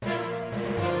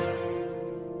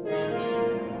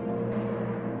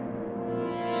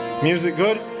Music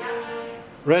good?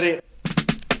 Ready? Hey,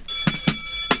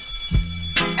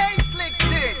 slick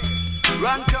chick,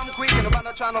 run come quick and about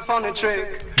not trying to find a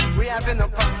trick. We having a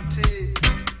party,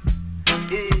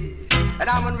 and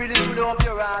I'm really truly up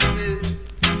your party. Do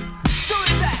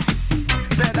it, Jack.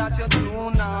 Say that you're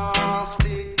too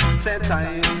nasty. Say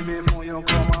tiny before you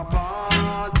come a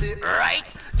party,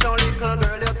 right? Your little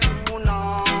girl, you're too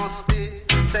nasty.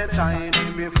 Say tiny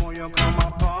before you come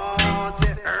a party,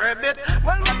 rabbit.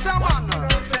 Well, what's a man?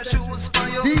 Say shoes for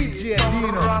your feet,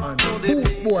 come rock to the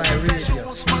beat. Say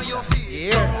shoes for your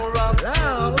feet, come rock to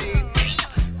the beat.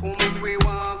 Come make we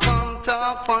walk on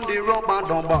top on the rubber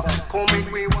dumper. Come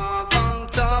make we walk on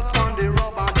top on the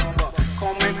rubber dumper.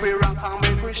 Come make we rock and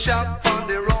make we shop on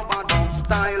the rubber dump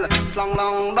style. Slong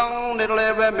long long little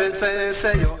baby me say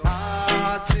you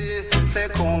hearty. Say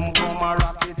come a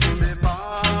rock it in the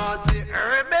party.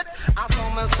 Ribbit, I saw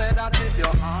me say that if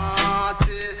you're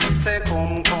hearty. Say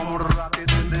come rock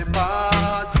it in the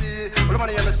party. What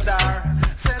money on the star?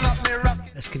 Say let me rock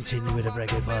it. Let's continue with a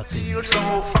reggae party. Feel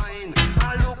so fine.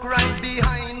 I look right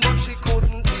behind, but she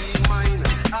couldn't be mine.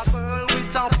 A girl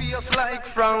with a face like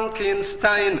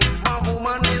Frankenstein. My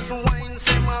woman is wine,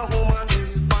 say my woman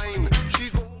is fine. She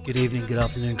go. Good evening, good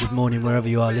afternoon, good morning, wherever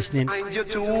you are listening. You're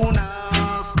too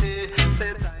nasty.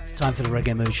 It's time for the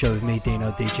Reggae Mood Show with me,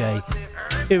 Dino DJ,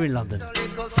 here in London.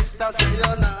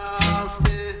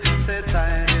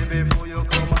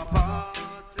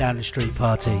 Down the street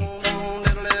party.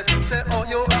 Say, oh,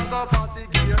 you are the party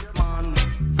gate man.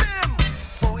 Bim!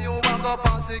 Oh, you are the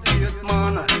party gate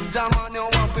man. Jaman, you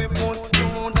want to put you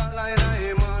the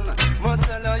line, man. But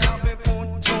tell you have to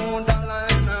put you the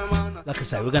line, man. Like I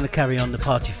say, we're going to carry on the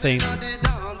party theme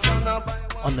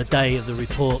on the day of the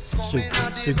report,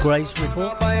 Sue Gray's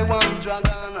report.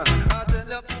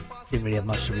 Didn't really have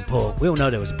much to report. We all know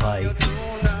there was a party.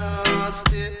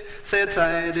 Say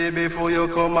tidy before you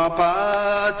come a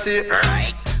party,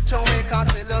 right? Jamaica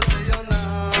tell you say you're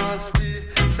nasty.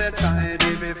 Say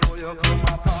tidy before you come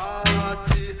a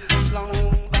party. Slung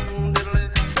down diddly.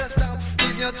 Say stop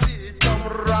skin your teeth, come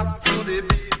rock to the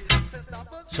beat.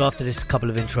 So after this couple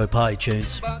of intro party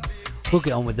tunes, we'll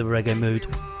get on with the Reggae Mood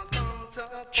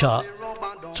chart.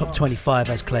 Top 25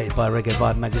 as collated by Reggae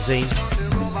Vibe magazine.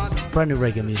 Brand new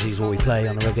reggae music is what we play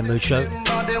on the Reggae Mood Show.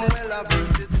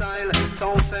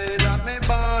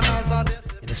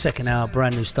 In the second hour,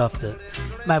 brand new stuff that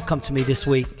may have come to me this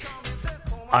week.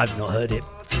 I've not heard it.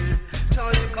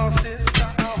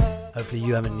 Hopefully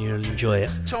you haven't and you'll enjoy it.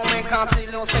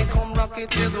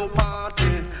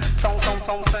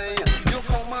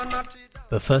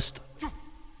 But first,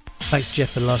 thanks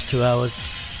Jeff for the last 2 hours.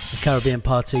 The Caribbean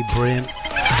party, brilliant.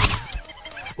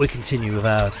 We continue with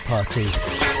our party.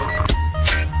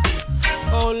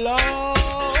 Oh Lord,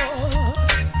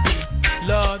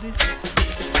 Lord.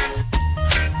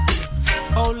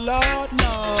 Oh Lord,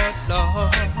 Lord,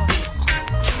 Lord.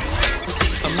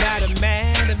 I'm not a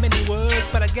man of many words,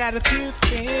 but I got a few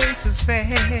things to say.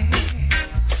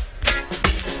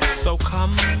 So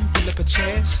come, pull up a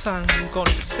chair, son, I'm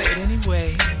gonna say it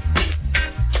anyway.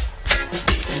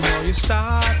 You know you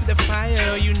start the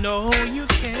fire, you know you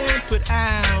can't put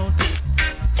out.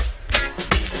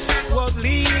 World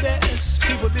leaders,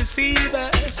 people deceive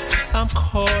us, I'm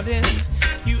calling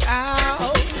you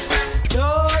out.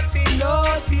 Naughty,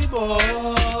 naughty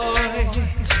boys.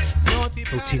 Naughty,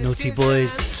 naughty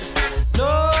boys.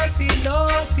 Naughty,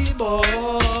 naughty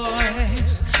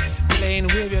boys. Playing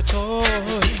with your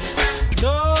toys.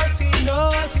 Naughty,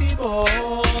 naughty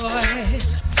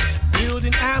boys.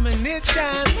 Building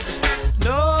ammunition.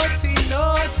 Naughty,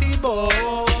 naughty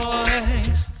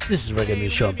boys. This is Reggae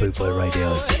Mood Show on Boot Boy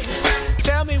Radio.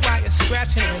 Tell me why you're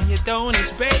scratching when you don't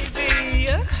itch, baby.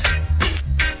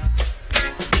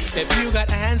 If you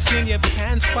got ants in your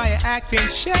pants, why you acting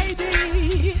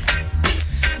shady?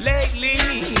 Lately,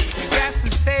 you got to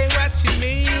say what you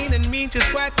mean and mean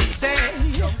just what you say.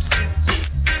 Don't say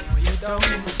well, you don't.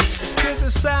 Cause the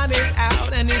sun is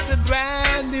out and it's a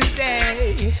brand new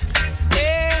day.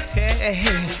 Hey, hey,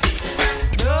 hey.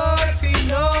 Naughty,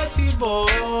 naughty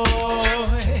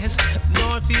boys.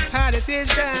 Naughty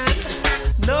politician.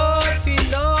 Naughty,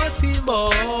 naughty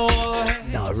boys.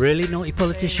 No, really? Naughty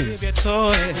politicians?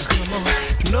 Toys, come on.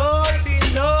 Naughty,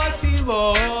 naughty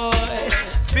boys.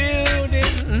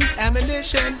 Building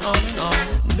ammunition on and on.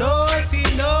 Naughty,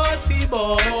 naughty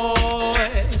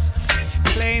boys.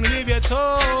 Playing with your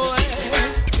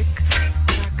toys. Tick,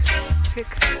 tock, tick,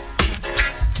 tock,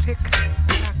 tick,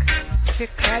 tock, tick.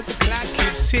 As the clock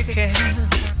keeps ticking.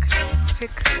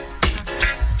 Tick, tock,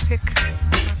 tick,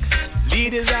 tock.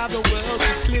 Leaders of the world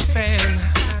are slipping.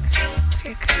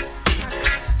 Tick, tock,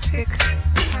 tick,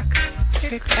 tock, tick,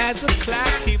 as the clock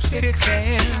keeps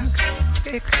ticking,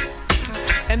 tick,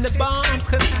 and the bombs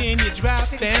continue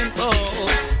dropping. Oh,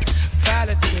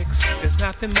 politics is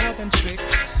nothing more than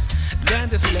tricks. Learn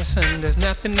this lesson, there's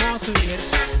nothing more to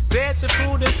it. There to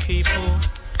fool the people,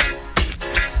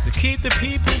 to keep the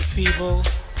people feeble.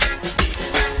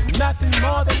 Nothing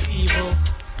more than evil.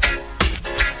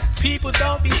 People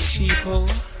don't be sheeple.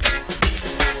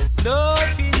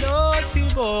 Naughty, naughty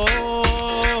boys.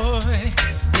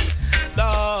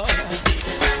 Lord.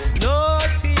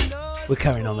 Naughty, naughty. We're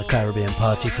carrying on the Caribbean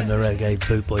party from the Reggae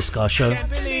Bootboy Ska Show. Can't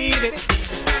believe it.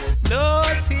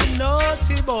 Naughty,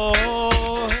 naughty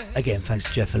boy. Again, thanks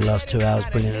to Jeff for the last 2 hours,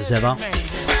 brilliant as ever.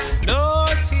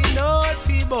 Naughty,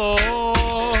 naughty boys.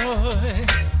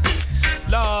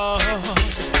 Lord,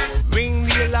 ring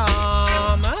the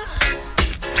alarm.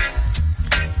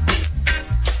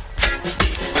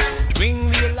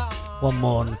 Ring the alarm. One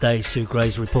more on the day Sue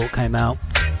Gray's report came out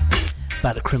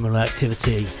about the criminal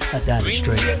activity at Downing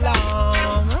Street. Ring the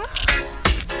alarm.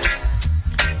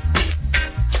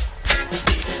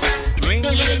 Ring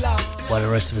the alarm. While the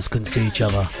rest of us couldn't see each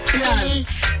other.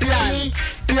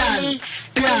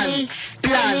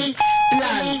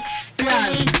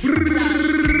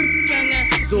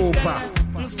 Super.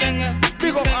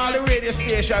 Big up all the radio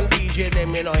station DJ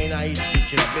them, you know, in a hit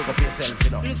switch, you know. Big up yourself, you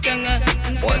know.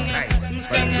 One time.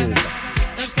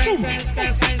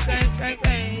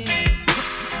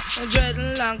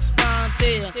 Dreadlocks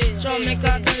party,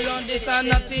 Jamaica tell this a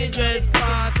naughty dread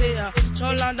party.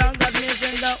 Cholanda got me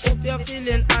saying that hope you're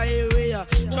feeling irate.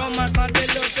 Jamaica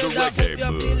tell you say that hope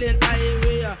you're feeling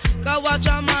irate. Cause watch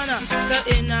a man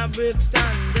say in a brick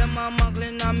stand, them a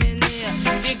muggling a mini.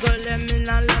 The girl them in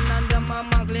a land and them a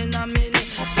muggling a mini.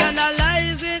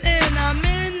 Scandalizing in a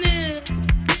mini.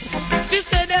 We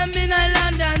say them in a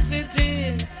London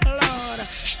city, Lord.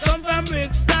 Some from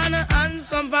Brixton and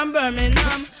some from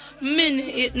Birmingham.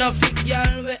 Mini it no fit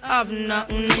girl we have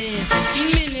nothing.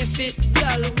 Mini fit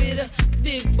girl with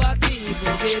big body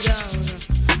boogie down.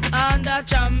 And a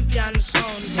champion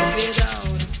sound boogie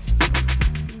down.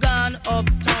 Gone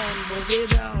uptown boogie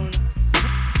down.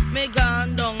 Me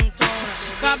gone downtown.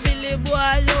 Cause Billy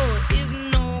boy yo is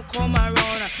no come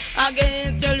around.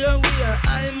 Again tell you where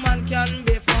I man can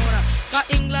be found. Cause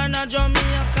England and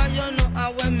Jamaica you know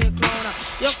how when me clown.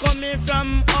 You're coming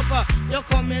from upper, you're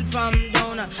coming from down.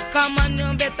 Come on,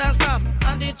 you better stop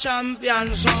on the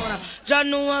champion sound.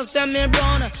 Janua send me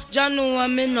brown, Janua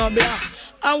me no black.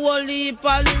 I will leave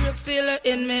all lyrics still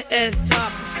in me head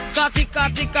top. Kati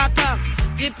kati kata,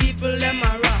 the people them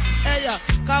a rock. Hey yeah,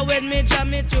 cause when me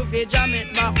jam it, you fi jam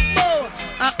it back. Oh,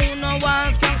 I uno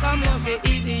once can come on say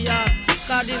idiot.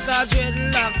 Cause this a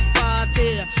dreadlocks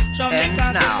party. And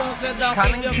now,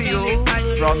 coming to you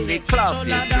from the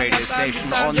classiest radio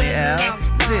station on the air,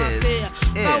 this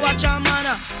is... watch a man,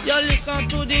 you listen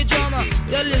to the drummer,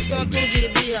 you listen to the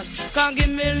bass. Can't give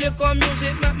me little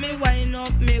music, make me wind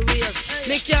up me waist.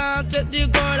 Me can't take the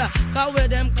girl, cause where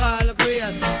them call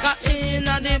grace. Cause in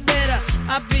the bed,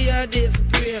 I bear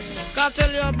disgrace. Cause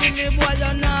tell you, Billy boy,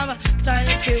 you never time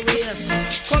to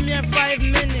waste. Come here 5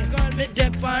 minutes, girl, me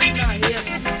dip on the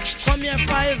haze. Come here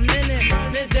 5 minutes,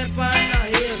 me dip on the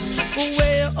haze. Who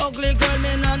way ugly girl,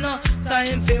 me no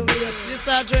time for waste. This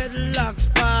a dreadlocks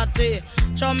party.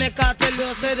 Jamaica tell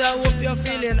you, say that hope you're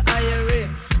feeling irate.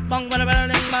 Bang bang bang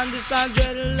bang bang, this a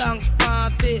dreadlocks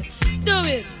party. Do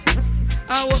it.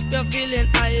 I hope you're feeling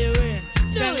irate.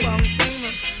 Skeng bang skeng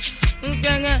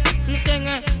skeng skeng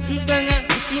skeng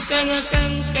skeng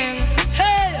skeng skeng.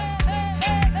 Hey.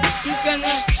 Skeng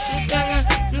skeng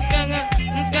skeng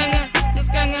skeng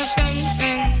skeng skeng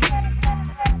skeng.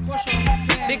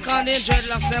 Because the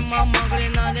dreadlocks them a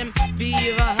muggling and them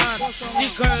beaver hat. The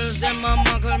girls them a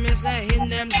muggle me say in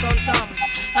them so top.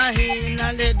 And in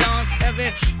and they dance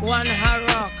everyone a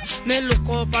rock. Me look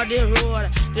up at the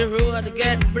road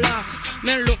get black.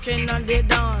 Me looking at the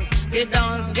dance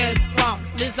get pop.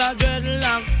 This a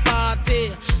dreadlocks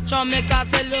party. Jamaica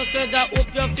tell you say that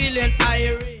hope you're feeling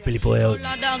irate. Billy Boy out.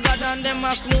 And them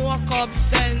a smoke up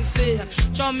sensei.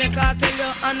 Jamaica tell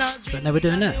you and a But never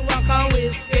doing that. walk a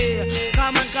whiskey.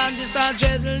 Come and can this a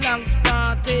dreadlocks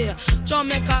party.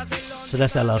 Jamaica tell you. So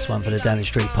that's our last one for the Downing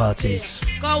Street parties.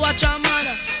 Go watch a man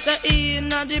say in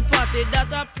the party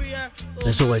that a prayer.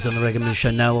 As always on the Reggae Moon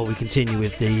Show now, what we continue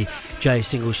with the J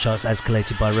singles charts as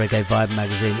collated by Reggae Vibe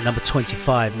magazine. At number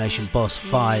 25, Nation Boss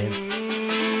 5,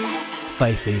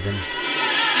 Faith even.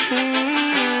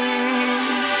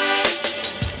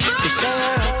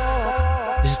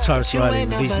 This is Tyrus Riley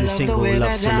with his new single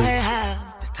Love Salute.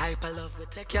 Type of love will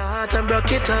take your heart and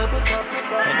broke it up.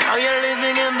 And now you're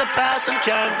living in the past and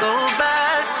can't go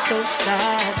back. So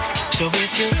sad. So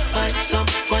if you find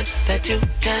someone that you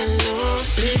can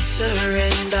lose, please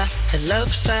surrender and love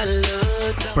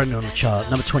salute. Brendan on the chart,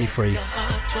 number 23,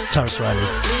 Tarrus Riley.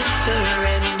 Please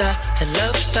surrender and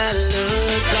love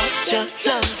salute. Lost your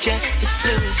love, yeah, it's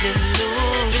losing you.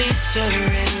 Please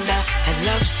surrender and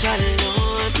love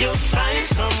salute. You'll find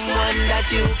someone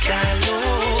that you can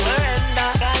lose.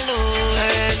 Surrender, salute,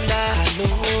 surrender,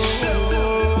 salute.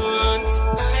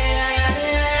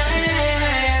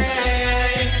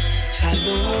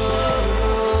 Salute.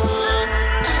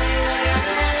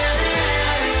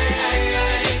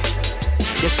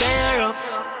 You say you're rough.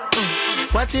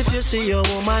 What if you see your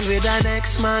woman with an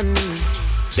ex-man?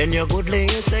 Then you're goodly,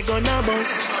 you say gonna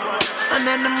bust. And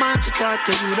then the man to talk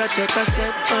to you that take a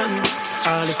step on.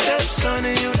 All the steps on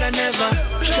you that never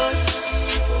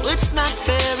trust. It's not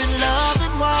fair in love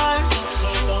and war.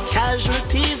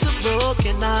 Casualties of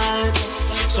broken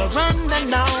hearts. Surrender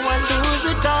now and lose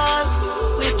it all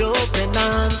with open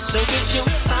arms. So if you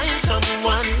find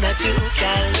someone that you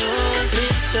can lose,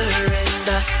 please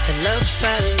surrender and love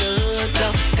salute.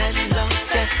 Love and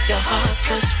loss, yeah, your heart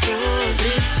was bruised.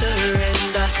 Please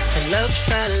surrender and love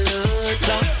salute.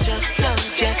 Lost your love,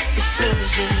 yeah, it's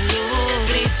losing you.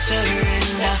 Please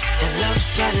surrender and love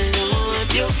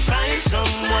salute. You'll find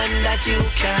someone that you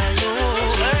can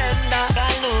lose. Surrender,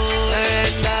 salute,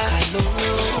 surrender,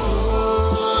 salute.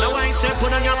 Now I say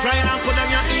put on your pride and put on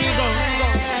your ego.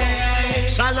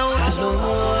 Salute,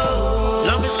 salute.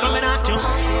 Love is coming at you.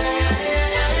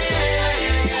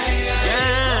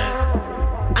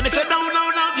 Yeah. And if you don't know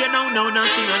love, you don't know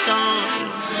nothing at all.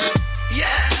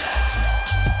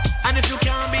 Yeah. And if you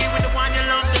can't be with the one you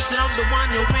love, just love the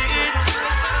one you're with.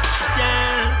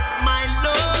 Yeah. My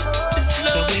love is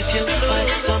love. So if you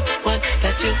find someone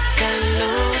that you can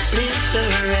lose, please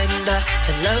surrender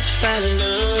and love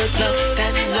salute. Love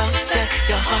and loss, yeah,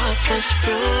 your heart was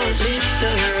bruised. Please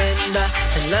surrender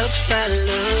and love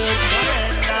salute.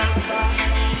 Surrender.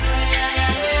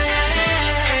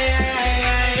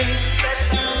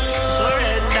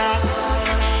 Surrender.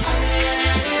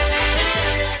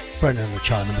 Brendan on the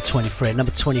chart, number 23.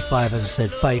 Number 25, as I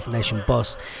said, Faith Nation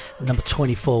Boss. Number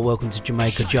 24, Welcome to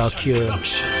Jamaica, Jah Cure.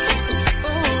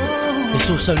 It's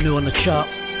also new on the chart.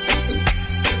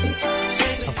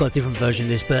 I've got a different version of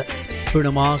this, but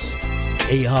Bruno Mars,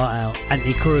 Eat Your Heart Out,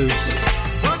 Anthony Cruz.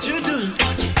 What you do?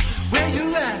 Where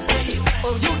you at?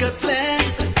 Oh, you got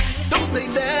plans? Don't say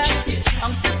that.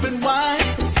 I'm sipping wine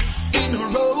in a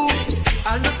row.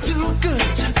 I look too good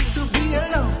to be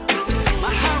alone. My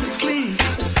house clean.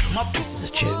 This is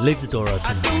a tune. Leave the door open.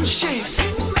 I don't shake.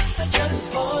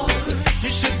 You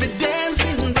should be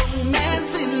dancing,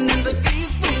 romancing in the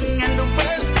east wing and the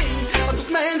west wing of this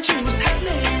mansion was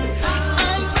happening. I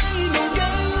ain't no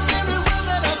games. Every word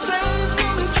that I say is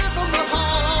coming straight from the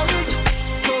heart.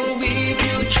 So if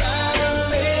you try to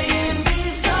lay in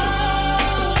these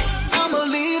arms, I'ma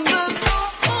leave the door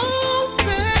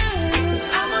open.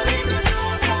 I'ma leave the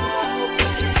door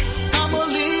open. I'ma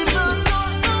leave the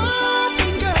door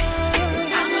open, girl.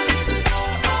 I'ma leave the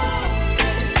door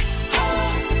open.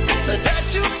 That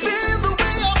you feel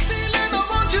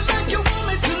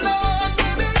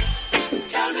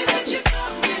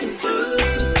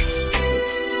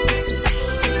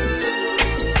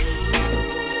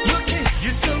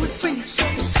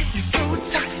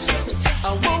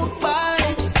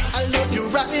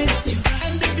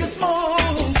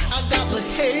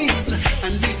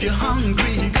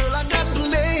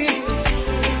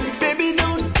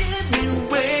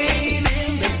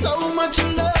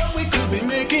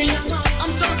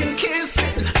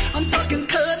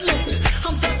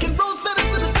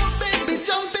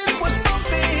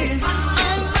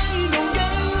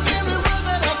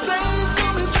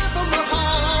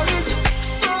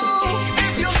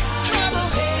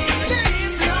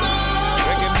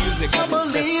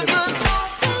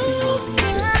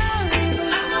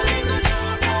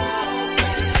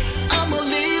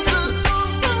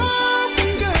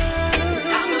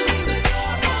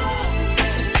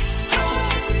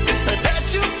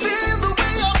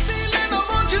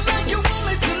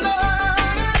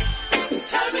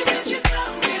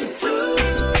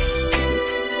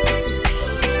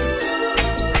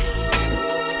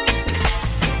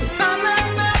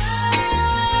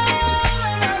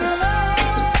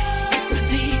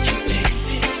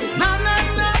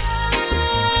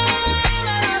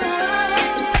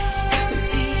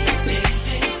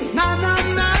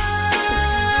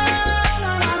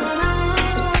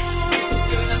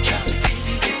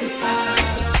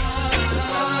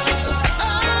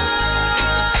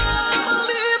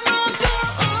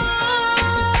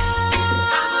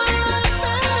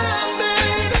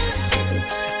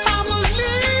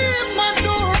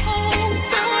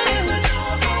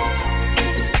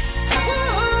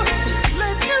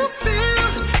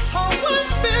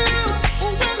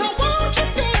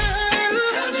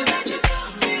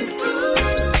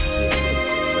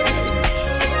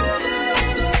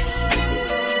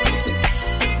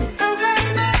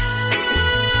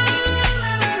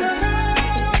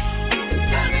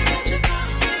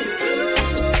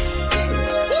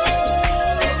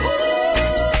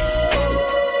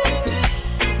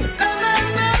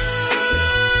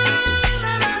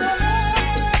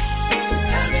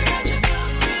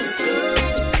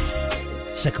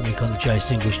second week on the J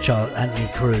Singles chart. Anthony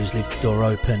Cruz, Leave the Door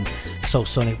Open, Soul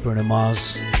Sonic, Bruno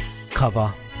Mars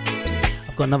cover.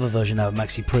 I've got another version out of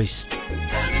Maxi Priest.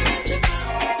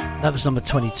 That was number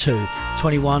 22.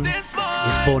 21 is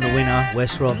Born a Winner,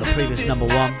 West Rock, the previous number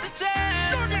 1.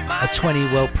 A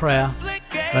 20, World Prayer,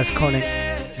 that's Conic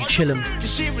and Chillum.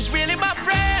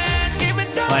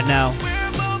 Right now,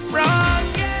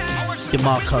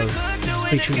 DeMarco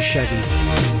featuring Shaggy.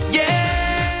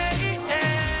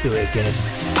 Do it again.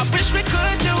 I wish we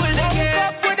could do it again.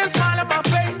 Woke up with a smile on my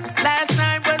face. Last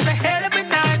night was a hell of a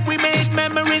night. We made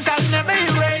memories I'll never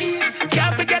erase.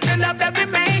 Can't forget the love that we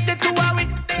made. The 2 hours.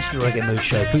 This is the Reggae Mood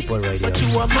Show, Boot Boy Radio. But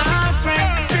you are my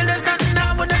friend. Still there's nothing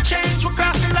I wanna change. We'll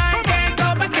cross the line, can't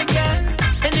go back again.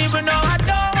 And even though I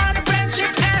don't want a friendship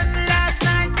end, last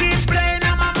night keep playing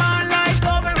on my mind like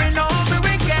over and over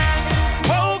again.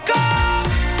 Woke up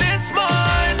this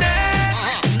morning,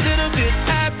 a little bit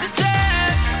after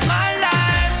 10. My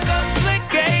life's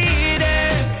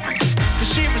complicated, 'cause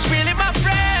she was really my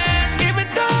friend. Even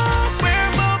though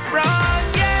we're both wrong,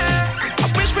 yeah. I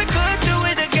wish we could do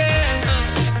it again.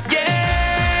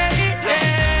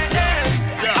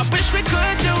 I wish we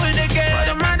could do it again. But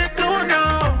I'm out of blue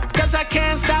now, 'cause I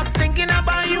can't stop thinking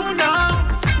about you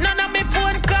now. None of me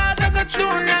phone calls I got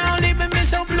through now. Leaving me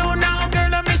so blue now,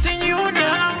 girl, I'm missing you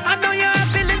now. I know you have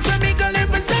feelings for me, girl, it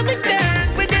was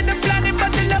evident. We didn't plan it,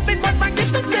 but the loving was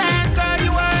magnificent. Girl,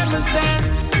 you are innocent,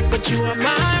 but you are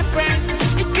my friend.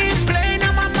 You keep playing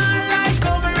on my mind like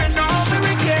over and over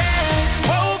again.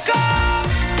 Woke up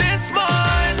this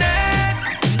morning,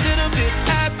 a little bit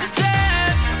after 10.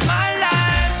 My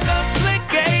life's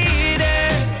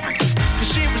complicated, 'cause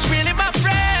she was really my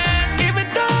friend. Even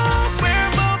though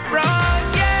we're both wrong,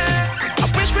 yeah. I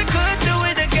wish we could do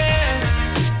it again.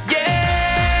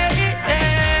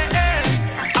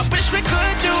 I wish we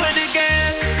could do it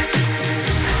again.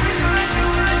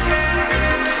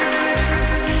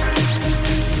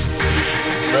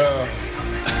 Bro,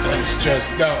 I'm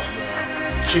stressed out, bro.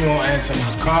 She won't answer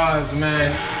my calls,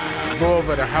 man. I go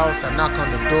over the house, I knock on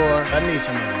the door. I need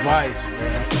some advice, bro.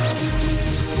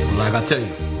 Like I tell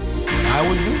you, I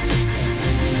would do.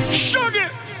 Sugar!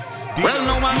 Well,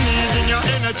 now I'm needing your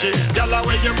energy. Girl,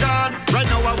 where you gone? Right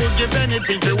now I would give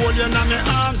anything to hold you in my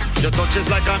arms. Your touch is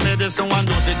like a medicine, one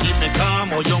dose it keep me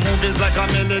calm. Oh, your move is like a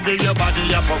melody, your body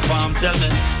you perform. Tell me,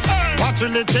 what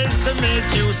will it take to make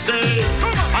you say,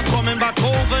 I'm coming back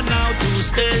over now to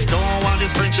stay? Don't want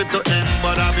this friendship to end,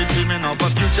 but I'll be dreaming of a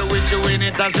future with you in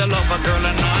it as a lover, girl,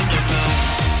 and I'm your man.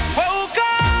 Woke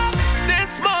up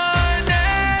this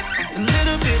morning, a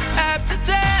little bit after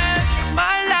 10.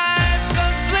 My life's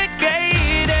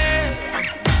complicated,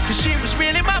 'cause she was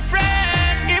really my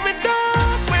friend. Even though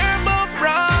we're both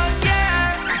wrong,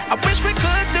 yeah. I wish we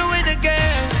could do it again.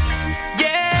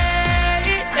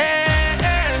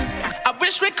 I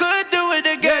wish we could do it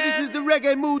again. Yeah, this is the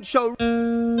Reggae Mood Show.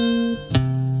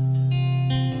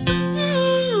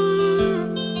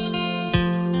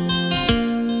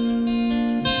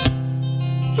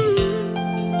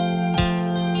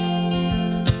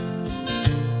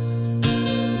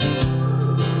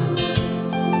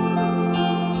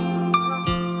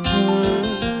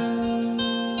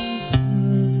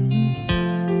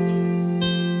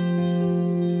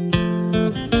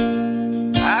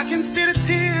 I can see the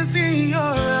tears in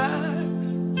your eyes.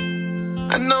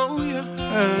 I know you're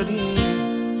hurting.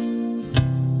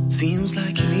 Seems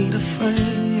like you need a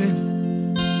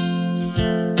friend.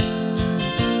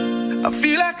 I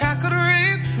feel like I could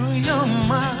read through your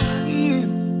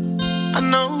mind. I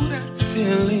know that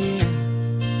feeling,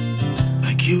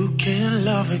 like you can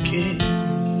love again.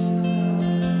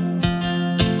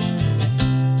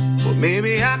 Well,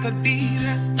 maybe I could be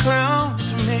that clown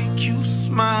to make you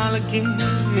smile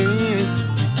again.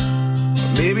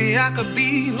 Or maybe I could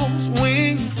be those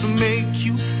wings to make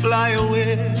you fly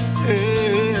away.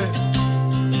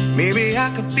 Maybe I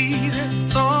could be that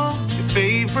song, your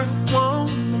favorite one,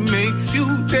 that makes you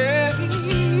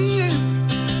dance.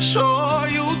 Sure,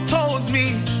 you told me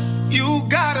you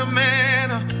got a man,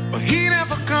 but he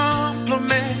never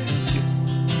compliments you.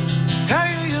 Tell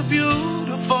you you're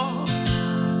beautiful.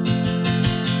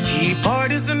 He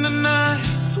parties in the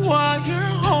nights while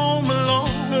you're home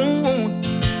alone.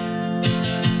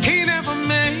 He never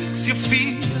makes you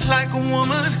feel like a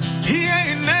woman. He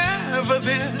ain't never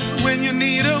there when you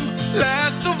need him.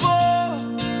 Last of all,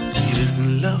 he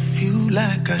doesn't love you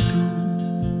like I do.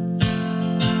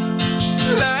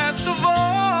 Last of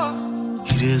all,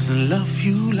 he doesn't love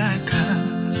you like I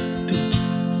do.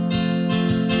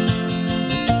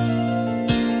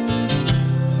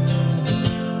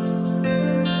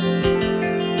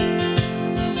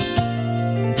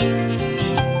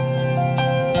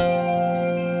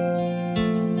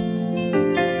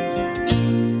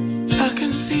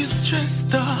 see you stressed,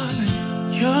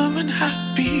 darling. You're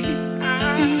unhappy.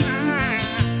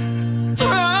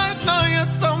 Right now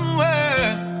you're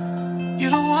somewhere you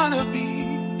don't wanna be.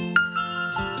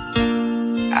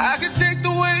 I can take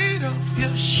the weight off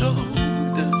your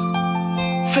shoulders,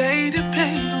 fade the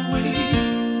pain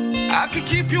away. I can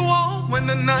keep you warm when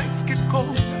the nights get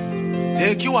colder,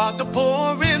 take you out the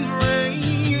pouring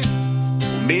rain.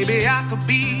 Maybe I could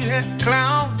be that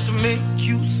clown to make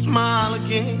you smile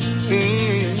again.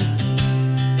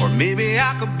 Or maybe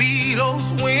I could be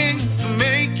those wings to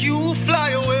make you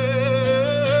fly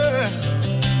away.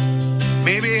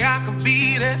 Maybe I could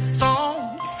be that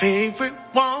song, your favorite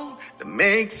one, that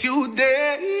makes you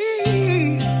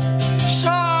dance.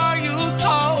 Sure, you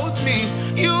told me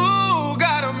you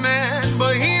got a man,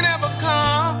 but he never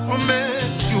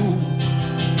compliments you.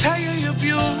 Tell you you're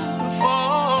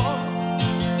beautiful.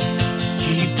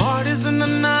 Keep parties in the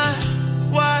night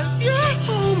while you're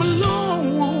home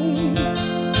alone.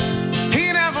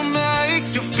 He never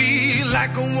makes you feel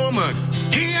like a woman.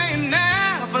 He ain't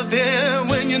never there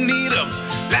when you need him.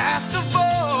 Last of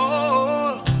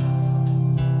all,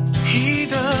 he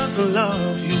doesn't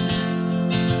love you.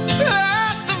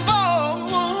 Last of all,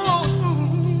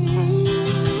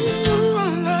 I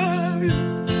love you.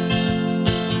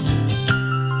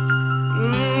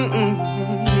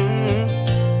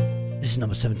 This is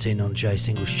number 17 on J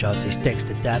Singles Charts. It's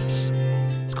Dexter Daps.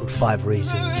 It's called 5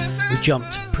 Reasons. We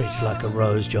jumped Pretty Like a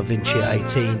Rose, Joe Vinci at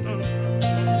 18.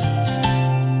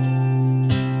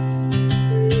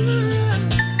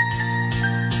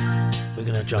 We're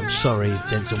going to jump Sorry,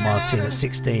 Denzel Martin at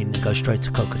 16 and go straight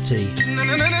to Coca Tea.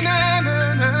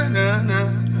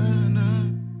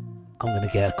 I'm going to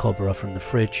get a Cobra from the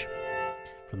fridge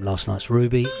from last night's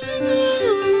Ruby.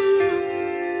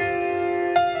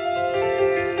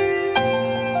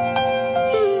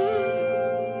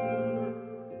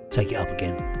 Take it up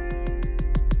again.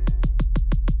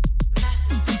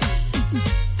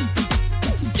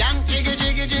 Skank jiggy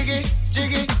jiggy jiggy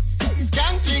jiggy.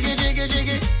 Skank jiggy jiggy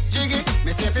jiggy jiggy.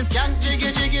 Me say fi skank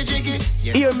jiggy jiggy jiggy.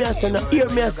 Hear me a say no, hear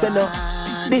me a say no.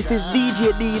 This is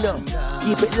DJ Dino.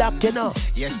 Keep it locked, you know.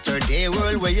 Yesterday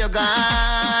world where you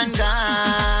gone,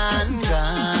 gone,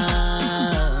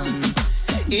 gone.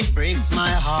 It breaks my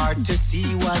heart to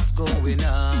see what's going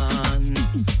on.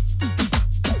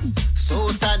 So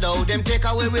sad how them take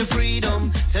away with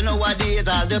freedom. So nowadays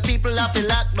all the people have to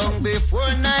lock down. Before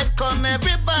night come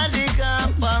everybody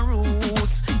camp and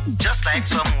roost. Just like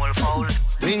some old foul.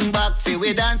 Bring back fi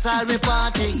we dance all we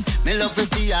party. Me love to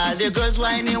see all the girls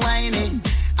whiny whiny.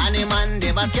 And the man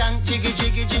dem a skank jiggy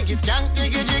jiggy jiggy. Skank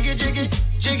jiggy jiggy jiggy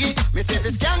jiggy. Me say fi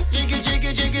skank jiggy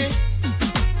jiggy jiggy.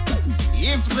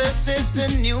 If this is the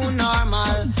new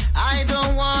normal, I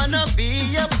don't wanna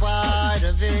be a part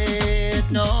of it,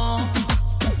 no.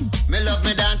 Me love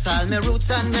me dance, all me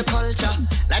roots and me culture.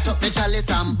 Light up me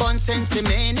chalice and bun sensi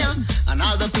mania. And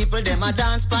all the people them a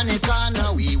dance pan the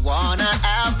corner. We wanna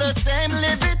have the same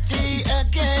liberty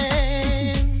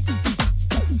again.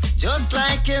 Just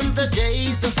like in the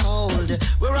days of old,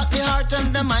 we rock the heart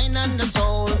and the mind and the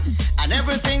soul, and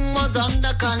everything was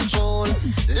under control.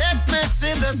 Let me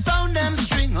see the sound them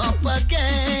string up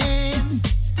again.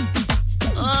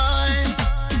 Oi.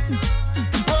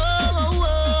 Oh,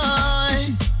 oi.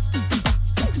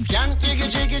 Skank jiggy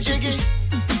jiggy jiggy.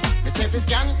 Me say fi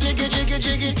skank jiggy jiggy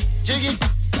jiggy jiggy.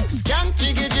 Skank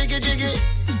jiggy jiggy jiggy.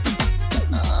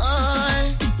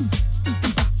 Oi.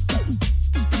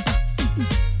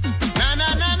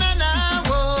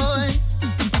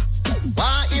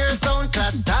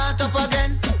 Start up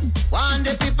again. Want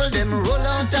the people them roll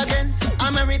out again.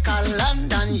 America,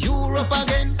 London, Europe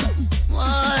again.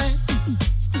 Why?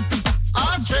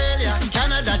 Australia,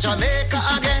 Canada, Jamaica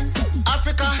again.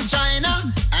 Africa, China,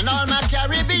 and all my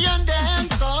Caribbean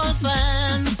dancehall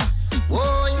fans.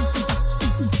 Whoa.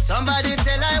 Somebody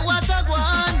tell I what I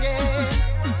want, yeah.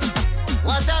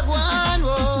 What I want,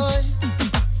 boy.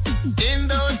 In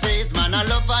those days, man, I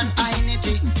love and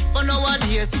unity. But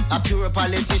nowadays, a pure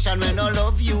politician when no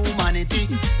love humanity.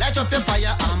 Light up your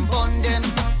fire and burn them.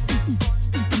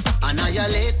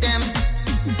 Annihilate them.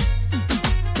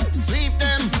 Sweep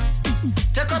them.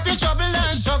 Take up your shovel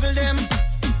and shovel them.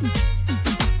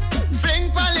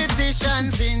 Fling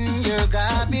politicians in your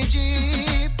garbage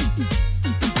heap.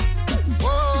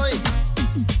 Boy,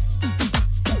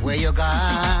 where you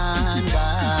gone,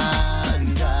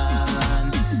 gone,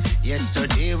 gone.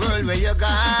 Yesterday world, where you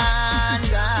gone,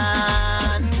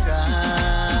 gone,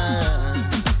 gone.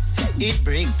 It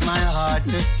breaks my heart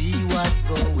to see what's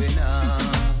going on.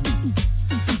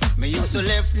 Me used to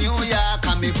left New York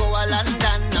and me go a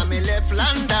London and me left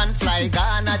London, fly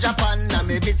Ghana, Japan. And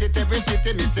me visit every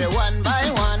city, me say one by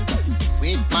one.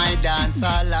 With my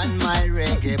dancehall and my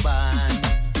reggae band.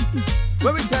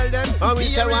 When we tell them, when we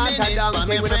say water down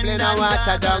thing, we don't play no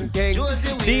water down thing.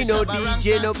 Dino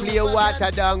DJ no play a water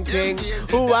down thing.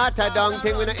 Who water down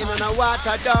thing, we not in on a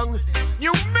water down.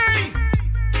 You me!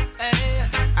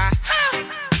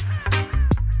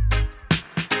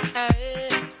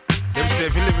 Them say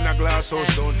if you live in a glass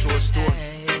house, don't throw a stone.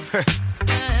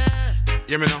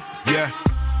 Hear me now? Yeah.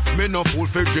 Me no fool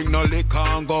for drink no liquor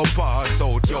and go pass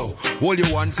out, yo. All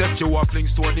you want if you a fling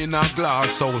stone in a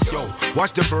glass house, yo.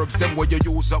 Watch the verbs, them where you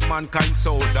use up mankind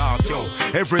so dark, yo.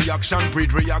 Every action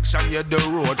breed reaction, yeah, the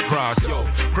road cross, yo.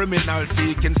 Criminal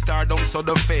seeking stardom, so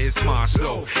the face mask,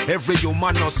 yo. Every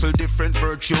human hustle different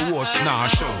virtuous, nah,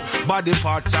 show. Body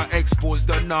parts are exposed,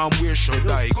 the norm, where should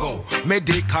I go?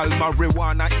 Medical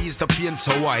marijuana ease the pain,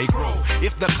 so I grow.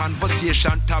 If the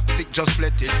conversation toxic, just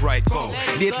let it right go.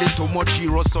 Lately too much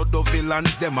heroes, so the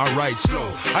villains, them are right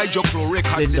slow. Hydrochloric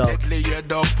acid, deadly, yeah,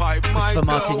 the pipe, my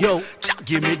Martin, yo.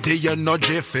 Give me the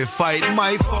energy if I fight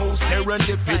my foes.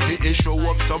 Serendipity is show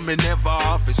up, so me never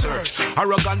have to search.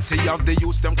 Arrogancy of the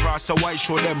youth, them cross, so I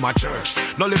show them a church.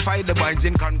 Nullify the binds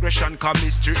in congregation, cause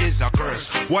mystery is a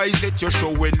curse. Why is it you're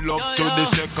showing love to the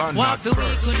second, not first? What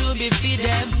we could do be feed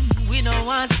them, we don't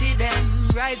want to see them.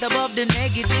 Rise above the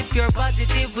negative, pure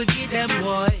positive, we give them,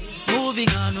 boy. Moving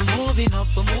on, we're moving up,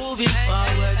 we're moving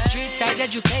forward. Street side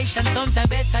education, sometimes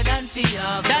better than fear.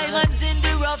 Diamonds in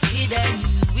the rough hidden,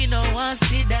 we don't want to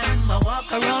see them. I walk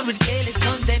around with careless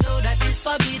guns, they know that it's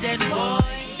forbidden, boy.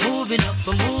 Moving up,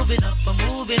 we're moving up, we're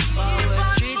moving forward.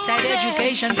 Street side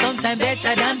education, sometimes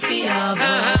better than fear,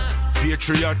 boy.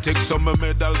 Patriotic, some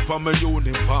medal for my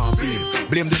uniform beam.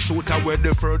 Blame the shooter where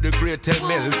the further great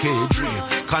MLK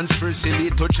dream. Conspiracy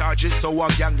lead to charges, so our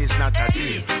gang is not a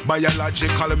team.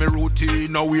 Biological me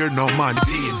routine, now we're no man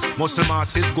team. Muscle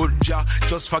mass is good, ja,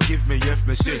 just forgive me if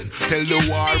me sin. Tell the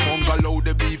war monger load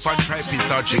the beef and try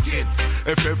piece of chicken.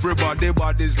 If everybody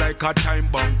body's like a time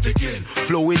bomb ticking.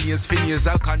 Flowing years,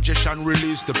 nasal congestion,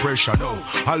 release the pressure now.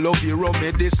 I love hero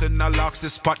medicine, I locks the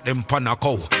spot them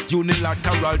panaco.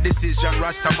 Unilateral decision,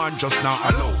 Rastaman just not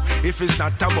allow. If it's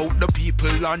not about the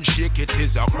people and shake it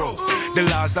is a crow. The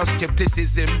laws of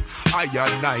skepticism, I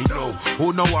and I know.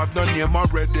 Who know I've the name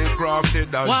already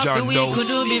crafted as John Doe. What we could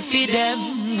do be feed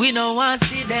them, we don't want to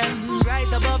see them.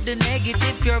 Rise above the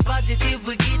negative, pure positive,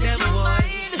 we give them one.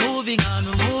 Moving on,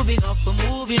 we're moving up, we're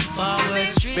moving forward.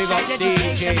 Street side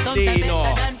education, sometimes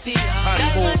better than fear.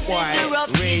 Diamonds in the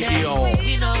rough radio.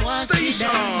 We don't want to see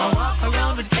them. I walk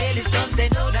around with careless guns, they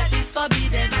know that it's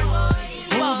forbidden, boy.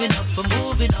 Moving up, we're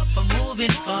moving up, we're moving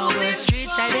forward. Street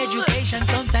side education,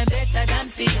 sometimes better than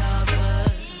fear.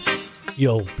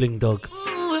 Yo, Bling Dog.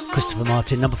 Christopher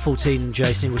Martin, number 14 in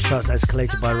J Singles Charts as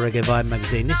collated by Reggae Vibe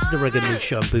magazine. This is the Reggae Mood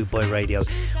Show on Boot Boy Radio,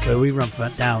 where we run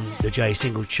down the J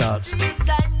Singles Charts.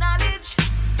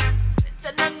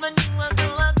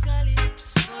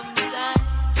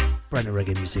 Brand new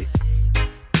reggae music.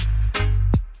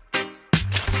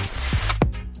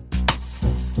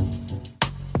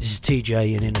 This is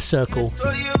TJ and In a Circle.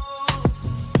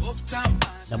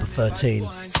 Number 13.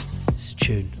 This is a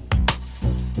tune.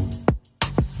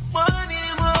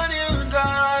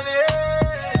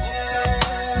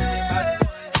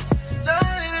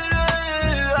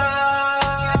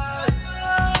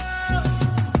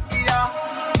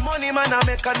 I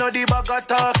make another bag of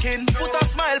talking. Put a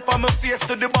smile on my face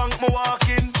to the bank me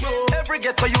walking. Every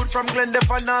ghetto youth from Glendale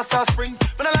and Nassau Spring.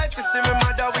 When I like to see my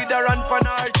mother with a run on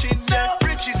her chin. Yeah.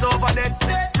 Riches over there,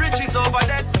 riches over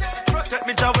there. Protect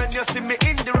me job when you see me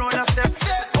in the road steps.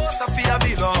 House of fear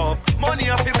big up, money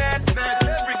off your bed.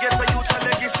 Every ghetto youth a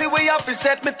legacy way up is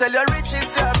set. Me tell you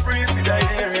riches are free for the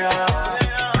area.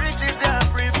 Riches are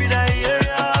free for the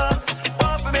area.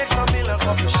 Want to make some millions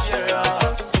off the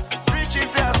share.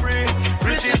 Riches are free.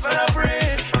 Riches are free,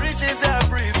 riches are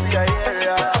free for the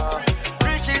area.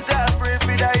 Riches are free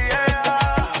for the area.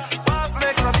 Want to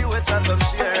make some US and some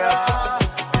share.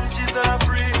 Riches are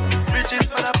free,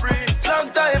 riches are free.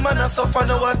 Long time and I suffer,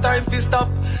 no one time to stop.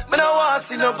 Me no want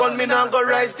see no gun, me no go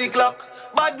rise the clock.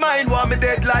 Bad mind want me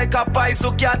dead like a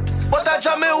paiso cat. But I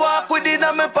jam me walk with it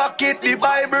in my pocket, the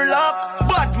Bible lock.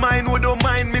 Bad mind would don't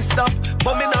mind me stop.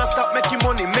 But me not stop making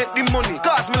money, make the money.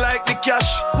 Cause me like the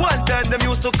cash. One time them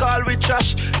used to call we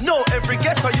trash. Now every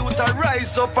ghetto youth I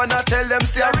rise up and I tell them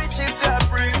say riches are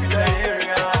free for the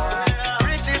area.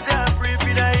 Riches are free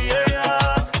for the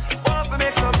area. Want to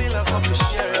make some millions off the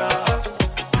share.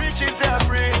 Riches are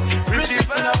free, riches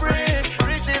are free.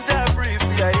 Riches are free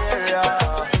for the area.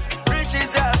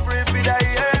 Riches are free for the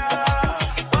area.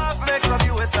 Want to make some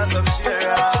US and some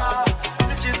share.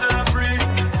 Riches are free.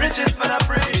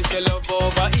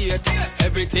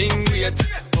 everything great.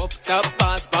 Up top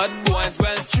pass, bad boys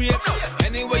well straight.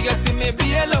 Anyway you see me,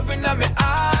 be a loving on me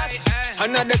eye.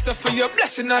 Another stuff for your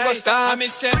blessing, I go start. Me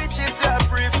say, riches are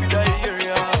free for the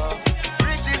area.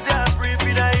 Riches are free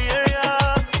for the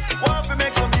area. Want to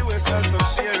make some US and some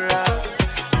share.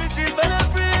 Riches are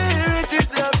free,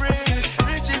 riches are free.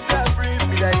 Riches are free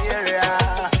for the area.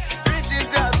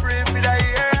 Riches are free for the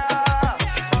area.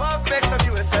 Want to make some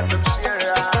US and some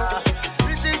share.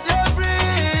 Riches are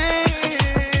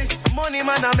free. Money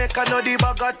man, I make another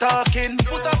bag of talking.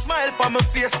 Put a smile on my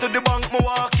face to the bank, me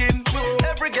walking.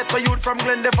 Every ghetto youth from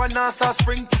Glendale and Nassau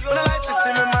Spring. When I like to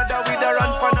see my mother with her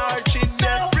hand on her chin.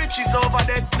 Yeah. Riches over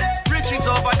there, riches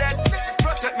over there.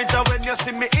 Protect me down when you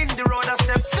see me in the road a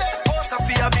step. House of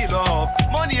fear below,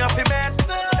 money of a man.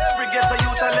 Every ghetto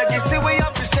youth a legacy we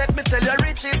have to set. Me tell you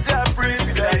riches are free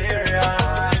for the area.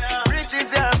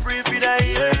 Riches are free for the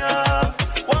area.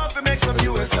 Want to make some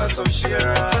US and some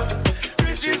share.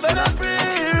 Riches are free,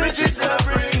 riches are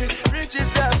free.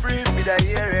 Riches are free for the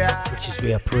area. Riches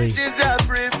we are free.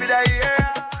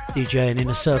 DJing in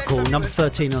a circle, number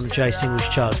 13 on the J Singles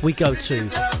charts. We go to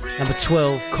number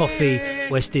 12, Coffee,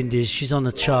 West Indies. She's on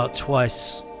the chart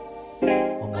twice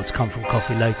on What's Come From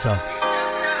Coffee later.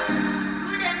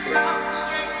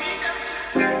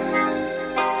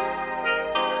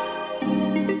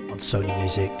 On Sony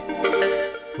Music,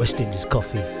 West Indies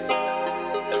Coffee.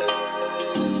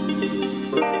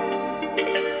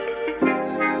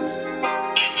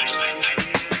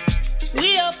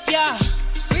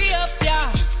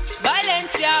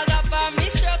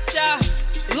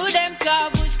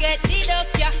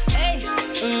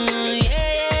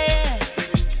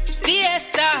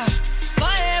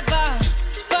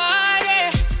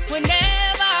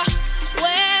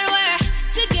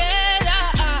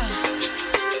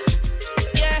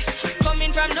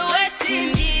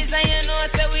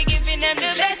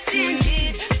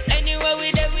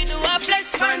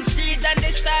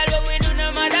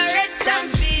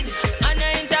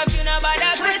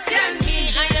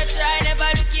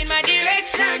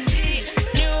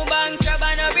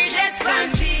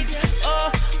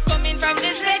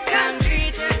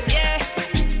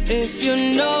 If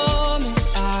you know me,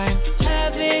 I'm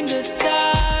having the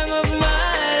time of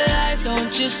my life.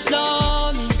 Don't you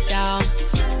slow me down.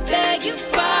 Beg you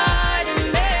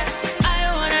pardon me. I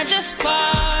wanna just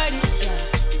party. Yeah.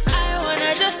 I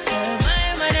wanna just, I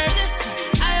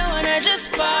wanna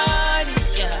just party.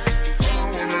 Yeah. I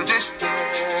wanna just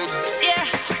party. Yeah.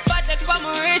 Patek for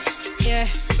my wrist. Yeah.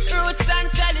 Roots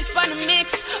and chalice for the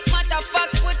mix. Matter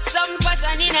fuck, put some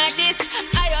passion in a this.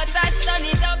 I touch, turn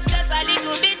it up just a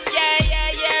little bit.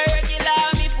 Regular,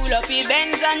 me full up the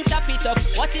Benz and tap it up.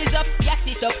 What is up? Gas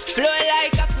it up. Flow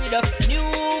like aqueduct. New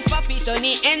for fit on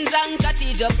the ends and cut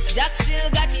it up. Jack still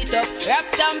got it up.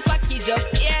 Wrapped and package up.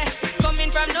 Yeah,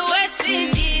 coming from the West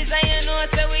Indies. And you know,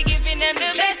 so we giving them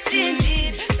the best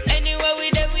indeed. Anywhere we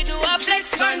there, we do a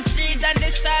flex on street. And the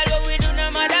style what we do,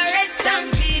 no matter red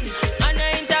stampede. And no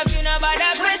interview, no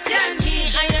bother question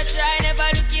me. And you try never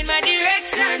look in my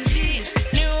direction, G.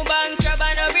 New bank crab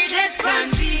and no bridges fan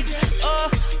feet. Oh,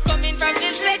 coming from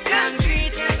the second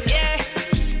grade, yeah.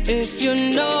 If you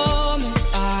know me,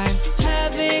 I'm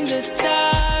having the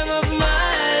time of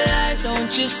my life.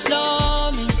 Don't you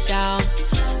slow me down.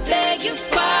 Beg you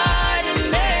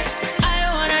pardon me. I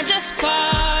wanna just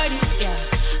party, yeah.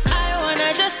 I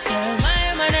wanna just,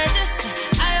 I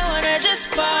wanna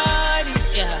just party,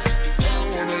 yeah. I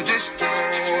wanna just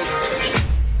party.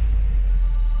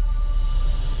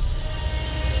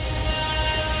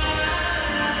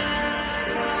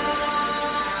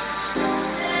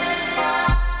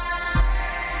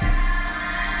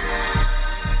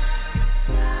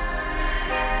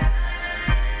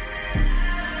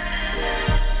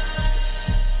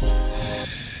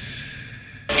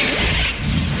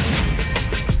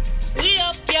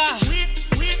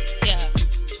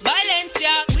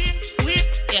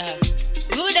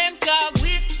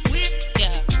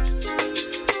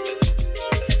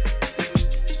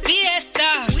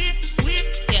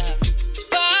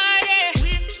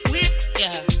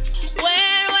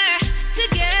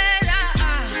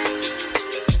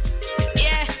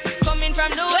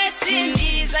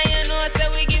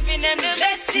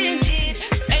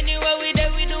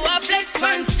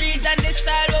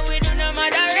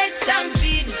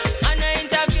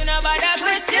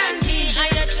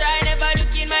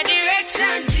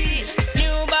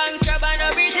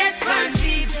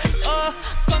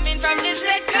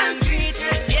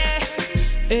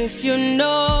 If you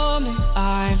know me,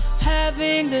 I'm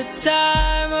having the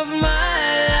time of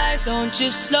my life. Don't you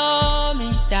slow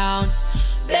me down.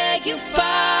 Beg you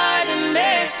pardon me.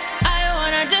 I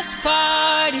wanna just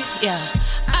party, yeah.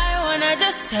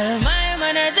 just tell my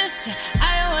manager,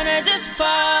 I wanna just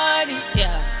party,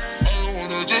 yeah. I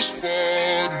wanna just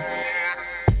party.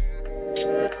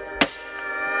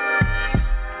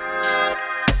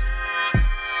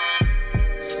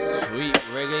 Sweet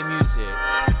reggae music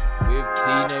with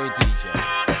Dino DJ.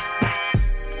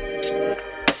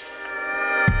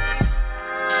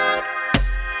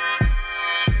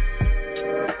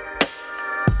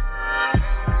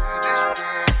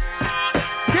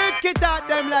 Kick it out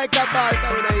them like a ball.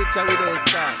 I wanna hit you with those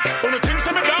stuff. Only things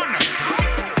that me done.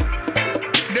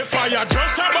 The fire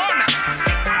just a burn.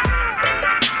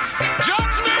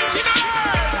 Judgment in the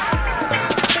earth.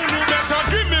 Only better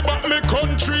give me back me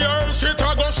country or else it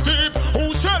a go steep.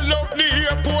 Who sell out the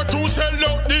airport? Who sell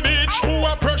out the beach? Who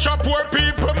a pressure poor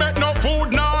people make no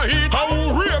food nor heat? How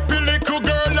rape a little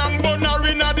girl and burn her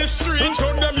in the street?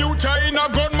 Turn them youth in a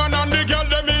gunman and the girl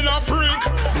them in a freak.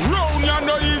 Round ya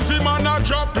no easy man a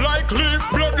drop like leaf.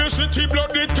 Blood the city,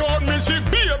 blood the town, me see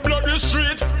be a blood the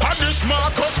street. And this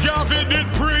Marcus Garvey did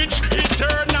preach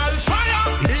eternal fire,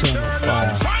 eternal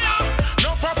fire.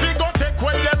 No for fi go take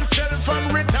away themself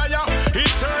and retire.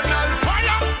 Eternal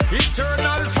fire,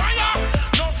 eternal fire.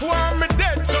 No for me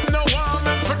dead, some no want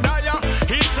me for die.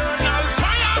 Eternal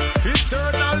fire,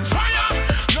 eternal fire.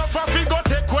 No for fi go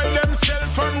take away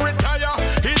themself and retire.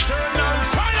 Eternal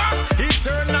fire,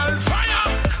 eternal fire.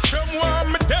 Some want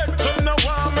me dead, some no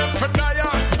want me for die.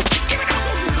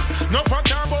 No for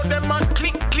talk about them and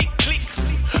click, click, click.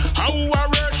 How I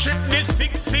worship the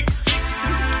 666.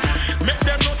 Make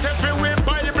them know say fi we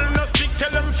Bible no stick.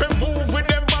 Tell them fi move with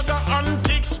them bag of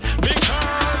antics.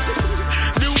 Because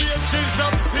the wages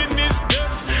of sin is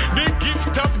death. The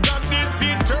gift of God is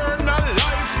eternal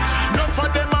life. No for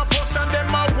them a fuss and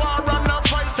them a war and a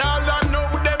fight. All I know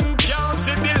them can't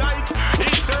see the light.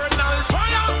 Eternal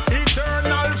fire,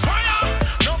 eternal fire.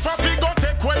 No for fi go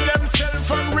take away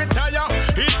themself and retire.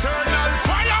 Eternal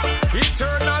fire,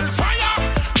 eternal fire.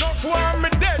 No for me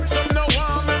dead, some no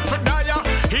want me for die.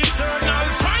 Eternal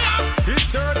fire,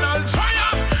 eternal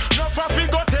fire. No for fi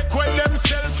go take away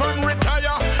themself and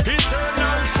retire.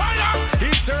 Eternal fire,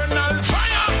 eternal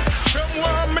fire. Some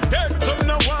want me dead, some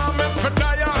no want me for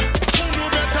die. Who do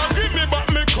better give me back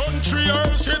me country or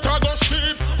else it a go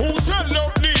steep? Who sell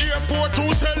out the airport?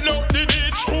 Who sell out the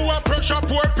beach? Who a pressure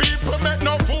poor people make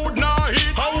no food nor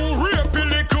heat? How rape a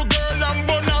little girl and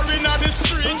burn her in the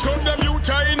street? Turn them youth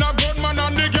in a gunman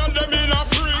and the girl them in a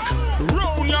freak.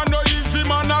 Round ya no easy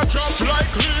man a drop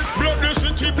like leaf. Blood the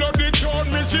city, blood the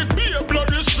town, me see be a blood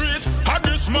the street. And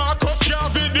this Marcus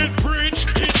Garvey did preach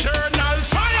eternal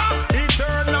fire,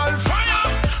 eternal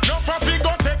fire. No for fi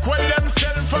go take away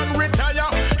themself and retire.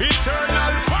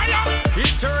 Eternal fire,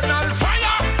 eternal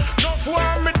fire. No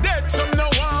for me dead, some no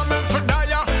want me for die.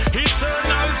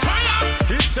 Eternal fire,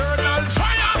 eternal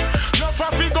fire. No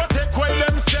for fi go take away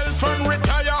themself and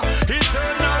retire.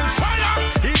 Eternal fire,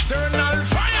 eternal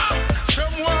fire.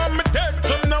 Some want me dead,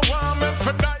 some no want me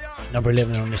for die. Number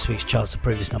 11 on this week's charts, the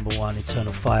previous number 1,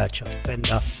 Eternal Fire, Chuck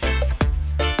Fender.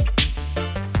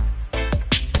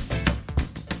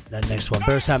 That next one,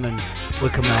 Beres Hammond,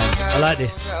 Wicker Man. I like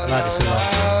this a lot.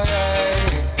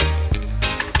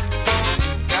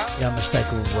 The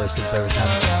unmistakable voice of Beres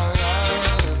Hammond.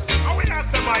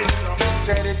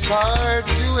 Said it's hard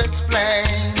to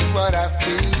explain what I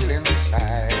feel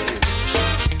inside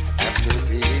after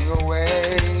being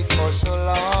away for so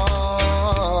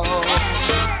long.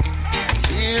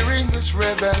 Hearing this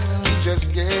rhythm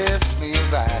just gives me a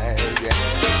vibe, yeah.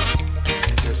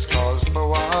 This calls for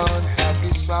one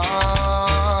happy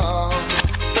song.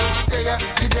 Me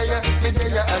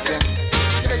there again.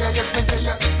 Yes, me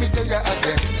there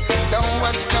again. Don't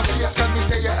watch no face, 'cause me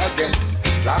there again.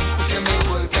 Black pussy, me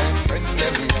old time friend,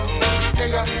 let me know.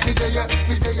 Me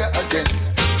there again.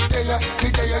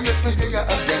 Yes, me there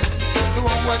again.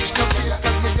 Don't watch no face,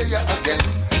 'cause me there again.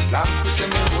 Black pussy,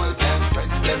 me old time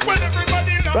friend, let me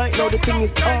know. Right now the thing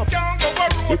is up.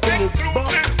 The thing is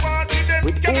back.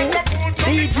 With who?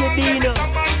 DJ Dino.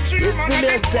 Listen to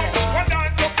yourself.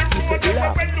 Keep it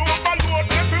locked.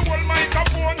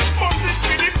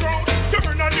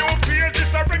 Turn on your page,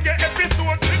 it's a reggae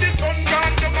episode. See the sun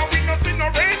gone down and we no see no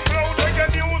rain cloud. Reggae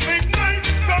music nice,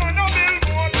 gonna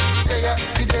billboard.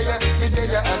 Me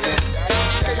there again.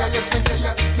 Yes, me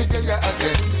there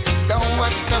again. Don't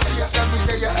watch no face, 'cause me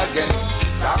there again.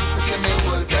 Black pussy, me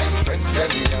old time friend, let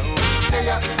me know. Me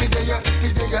there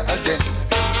again.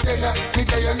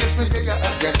 Yes, me there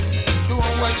again.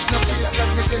 Don't watch no face,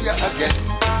 'cause me there again.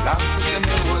 Black pussy,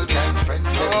 me old time friend,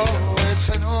 let me know. It's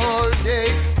an all day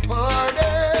party.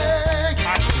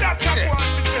 And that's a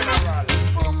one general.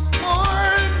 From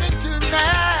morning to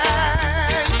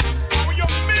night. How you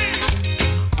mean?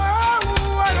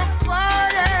 Oh,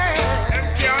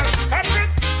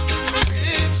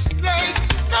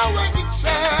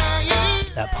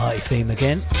 Party theme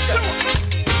again.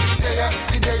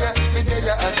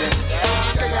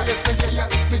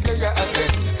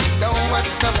 Don't watch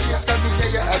no face, cause me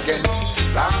there again.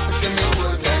 Long for see me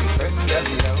old and friend them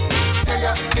here.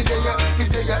 Me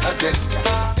there again.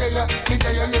 Me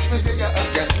there, yes, me there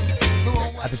again.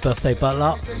 Happy birthday,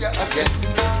 Butler.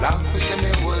 Long for see me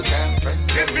old and friend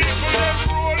them here.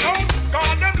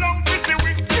 Call them long to see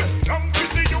we, long to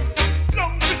see you,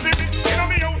 long to see me. You know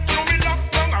me house, you know me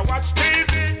locked down. I watch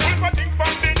TV, all my things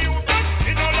from the news.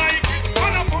 You know like it,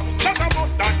 one of us shut a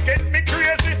bus that get me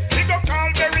crazy. We go call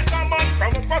Barry Salmon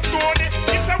from up a Stony.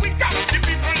 It's a week up, the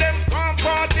people them come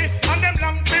party, and them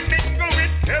long to mingle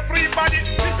with everybody.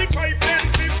 This is 5, 10,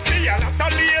 50, a lot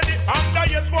of lady. And the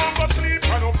yes one go sleep,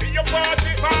 and off in your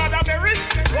party. Father Barry,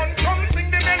 run come sing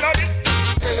the melody.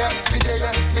 Me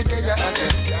there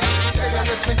again.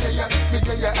 Yes, me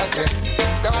there again.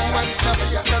 Don't watch no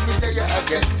face, cause me there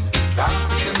again. Long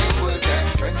for see me old and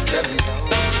friend them here.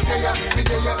 Me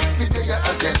there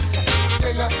again.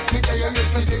 Me there, yes,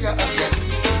 me there again.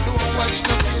 Don't watch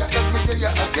no face, cause me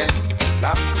there again.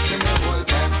 Long for see me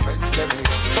old and friend them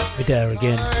here. We're there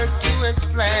again. To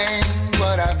explain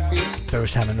what I feel.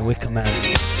 Ferris Hammond, the Wicker Man.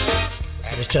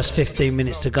 So there's just 15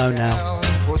 minutes to go now.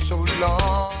 For so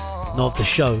long. Not of the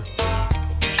show,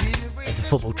 of the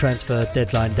football transfer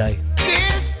deadline day.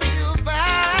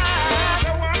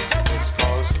 This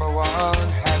calls for one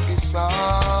happy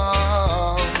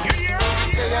song.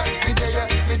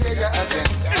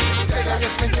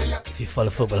 If you follow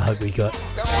football, I hope we got.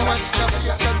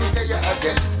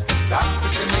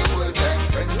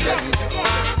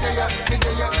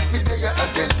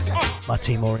 My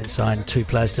team Orient signed 2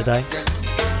 players today.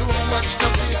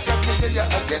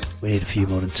 We need a few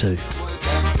more than 2.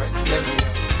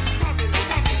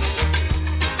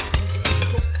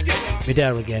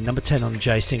 Midara again, number 10 on the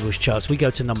J singles charts. We go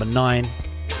to number 9,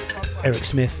 Eric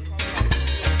Smith.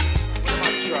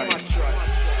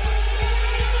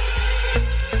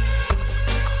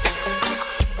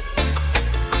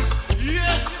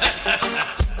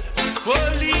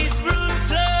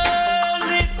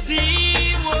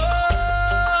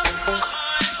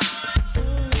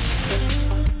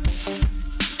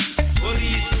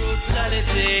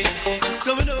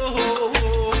 So we know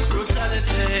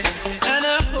brutality and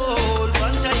a whole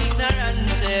bunch of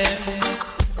ignorance.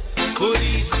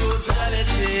 Police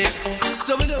brutality.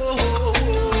 So we know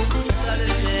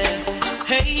brutality.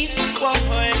 Hey, one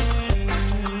point.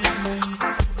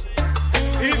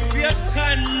 If your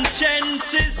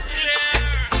conscience is clear,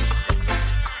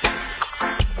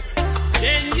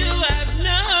 then you have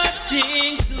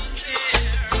nothing to fear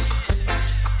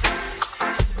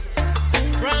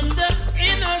from the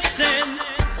innocent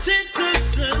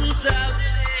citizens out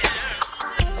there.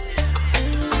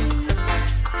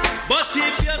 But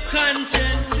if your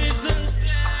conscience isn't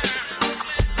clear,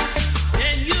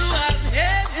 then you have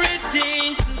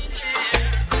everything to fear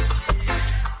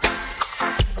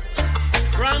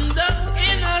from the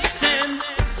innocent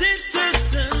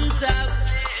citizens out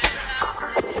there.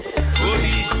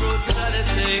 Police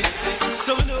brutality,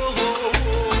 so we know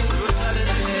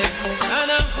brutality and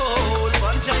a whole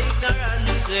bunch of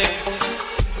ignorance.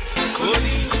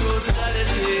 Police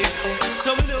brutality, so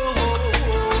we know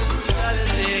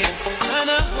brutality and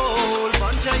a whole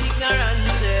bunch of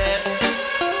ignorance.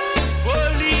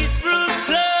 Police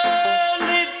brutality,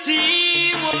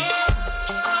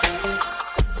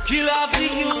 kill off the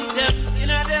youth them in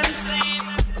a them sleep.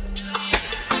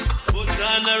 Put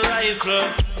on a rifle,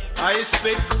 I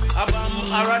spit a bomb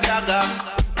or a dagger.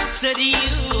 Said the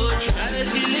youth try to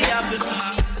kill the officer.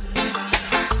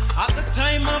 At the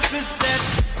time of his death,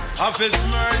 of his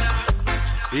murder,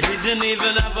 he didn't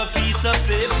even have a piece of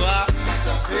paper.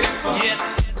 Yet,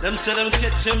 them said them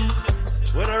catch him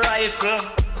with a rifle,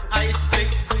 ice pick,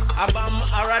 a bomb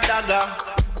or a dagger,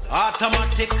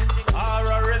 automatic or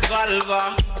a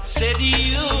revolver. Said the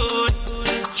youth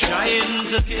trying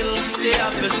to kill the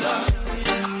officer.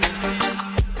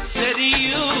 Said the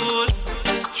youth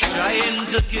trying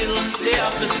to kill the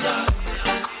officer.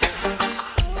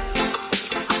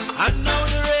 And now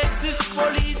the racist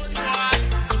police squad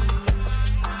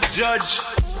judge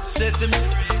set him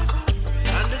free,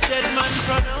 and the dead man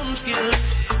pronounced guilty.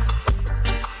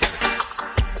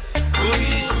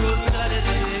 Police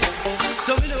brutality,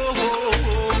 so we know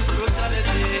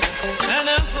brutality and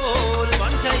a whole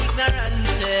bunch of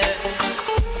ignorance.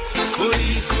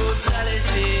 Police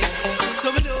brutality, so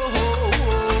we know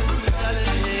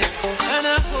brutality and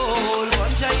a whole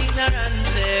bunch of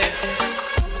ignorance.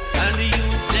 And the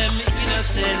youth them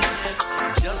innocent,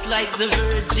 just like the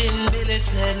Virgin Billy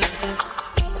said.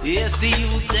 Yes, the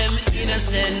youth them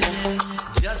innocent,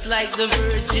 just like the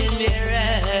Virgin Mary.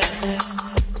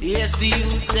 Yes, the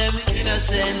youth them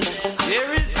innocent.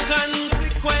 There is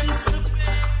consequence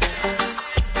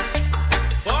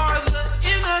for the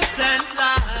innocent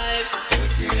life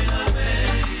taken away.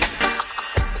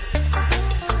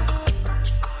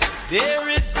 There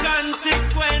is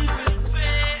consequence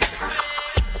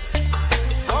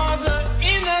for the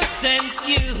innocent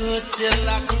youth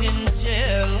locked in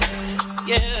jail.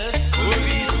 Yes,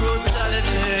 police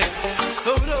brutality.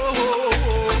 Oh no,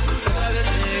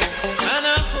 brutality. And a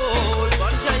whole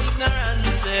bunch of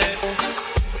ignorance.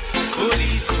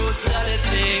 Police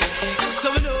brutality. So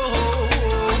no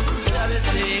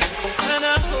brutality. And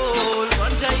a whole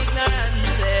bunch of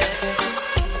ignorance.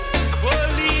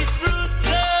 Police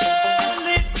brutality.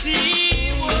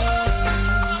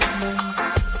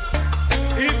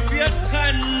 If your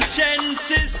conscience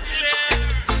is clear,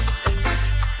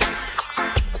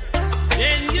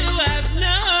 then you have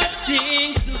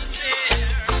nothing to fear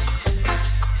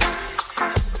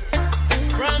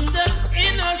from the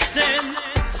innocent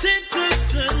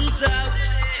citizens out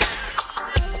there.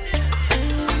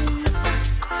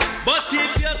 But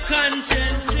if your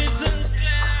conscience isn't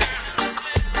clear,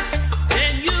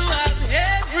 then you have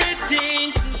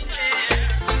everything to fear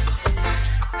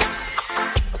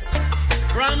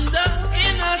from the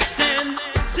innocent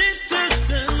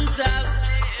citizens out there.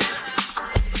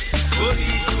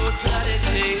 Police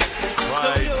brutality.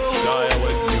 Pride, style,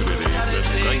 and unity since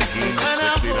 1969. And a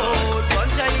whole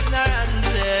bunch of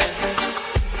ignorance.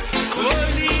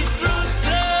 Police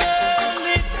brutality.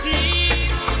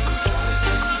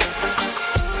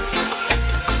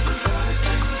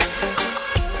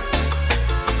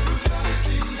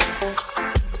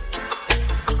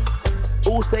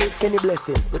 Who say it, Kenny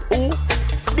Blessing? But who?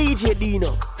 DJ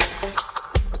Dino.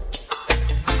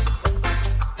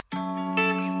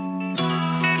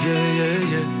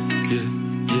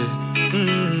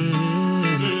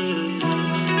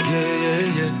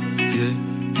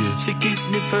 She kissed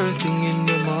me first thing in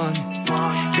the morning.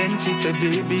 Then she said,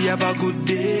 baby, have a good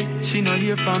day. She not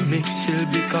hear from me, she'll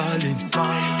be calling.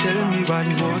 Tell me what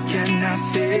more can I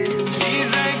say?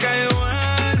 Feels like I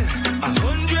won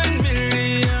 100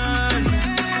 million.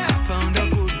 I found a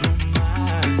good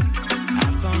woman. I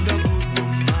found a good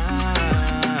woman.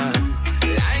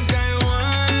 Like I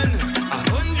won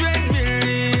 100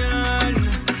 million.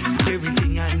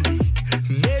 Everything I need.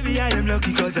 Maybe I am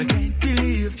lucky cause I can't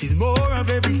believe she's more of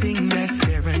everything that's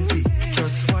guaranteed.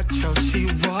 Just watch how she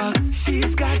walks.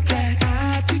 She's got that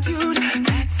attitude,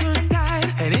 that's her style,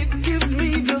 and it gives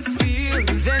me the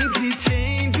feels. Then she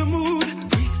changed her mood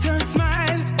with her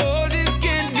smile. All this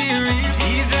can't be real.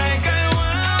 He's like I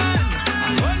won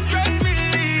 100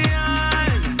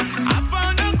 million. I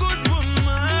found a good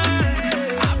woman.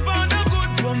 I found a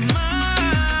good woman.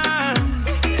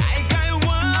 Like I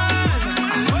won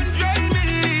 100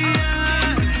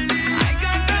 million. I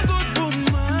got a good woman.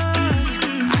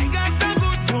 I got a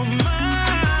good woman.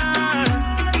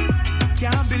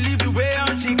 Can't believe the way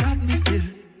how she got me still.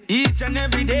 Each and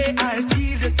every day I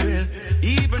feel the thrill.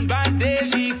 Even bad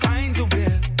days she finds a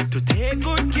will to take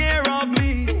good care of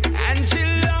me. And she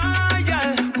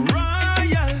loyal,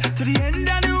 royal, to the end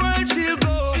of the world she'll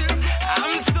go.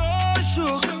 I'm so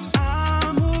shook,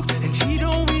 I'm hooked, and she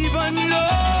don't even know.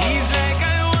 He's like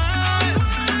I won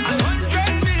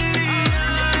 100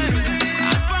 million.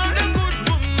 I found a good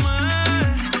woman.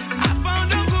 I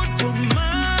found a good woman.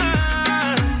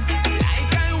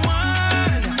 Like I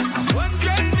won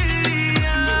 100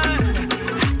 million.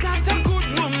 I got a good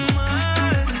woman.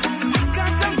 I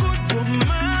got a good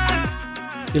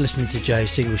woman. You're listening to J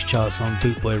Singles Charts on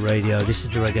Bootboy Radio. This is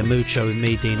the Reggae Mood Show with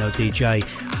me, Dino DJ.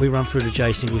 We run through the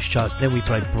J Singles Charts, then we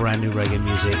play brand new reggae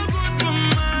music.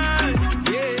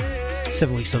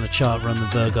 7 weeks on the chart, run the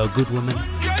Virgo, Good Woman.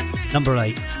 Number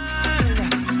 8.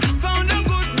 Found a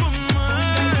good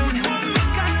woman.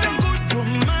 Got a good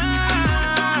woman.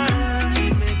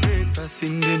 She make breakfast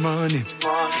in the morning.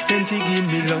 Then she give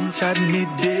me lunch at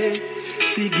midday.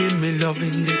 She give me love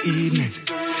in the evening.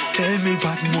 Tell me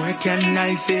what more can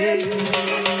I say?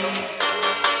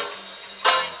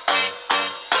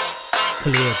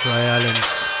 Kalia, Dry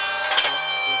Islands,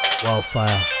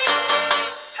 Wildfire.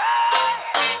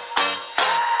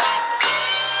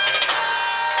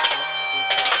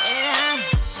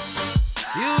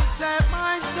 You set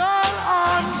my soul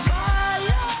on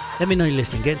fire. Let me know you're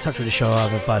listening. Get in touch with the show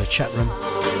either via the chat room on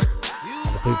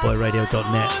the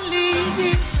bootboyradio.net. Only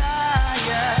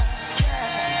desire,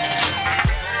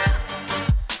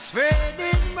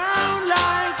 spreading round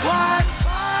like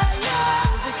wildfire.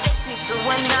 Music takes me to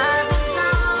another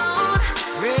zone.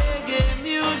 Reggae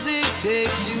music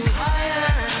takes you higher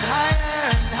and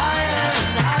higher and higher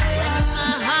and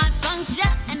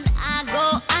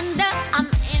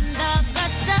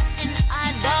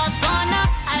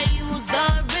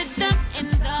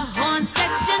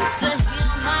to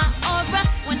heal my aura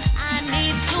when I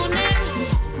need tuning.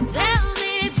 Tell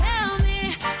me,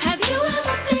 have you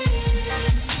ever been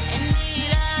in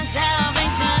need of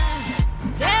salvation?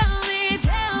 Tell me,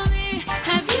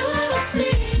 have you ever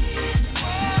seen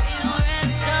real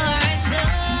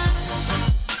restoration?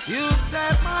 You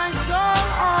set my soul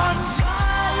on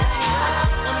fire.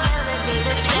 Sing a melody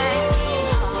today.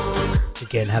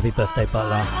 Again, happy birthday,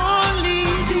 Butler. Only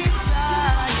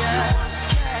desire.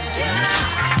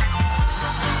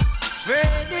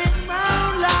 Spreading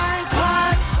round like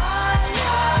wildfire.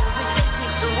 Take me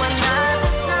to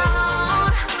another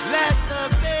zone. Let the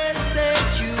bass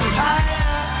take you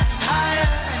higher and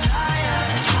higher and higher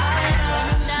and higher.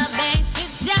 When the bass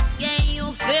hits ya, yeah, you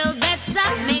feel better.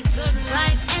 Make good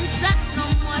vibe enter. No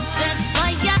more stress for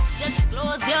ya. Just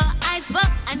close your eyes for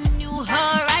a new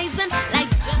horizon.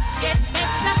 Life just get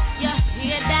better. You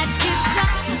hear that guitar?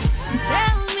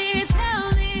 Tell me,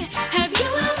 have you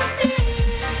ever been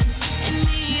in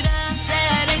need of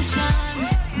sedation?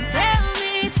 Tell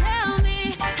me,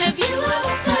 have you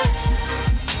ever felt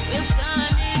real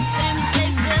sonic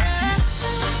sensation?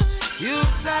 You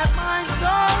set my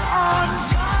soul on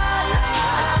fire.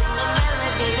 Sing a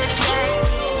melody today.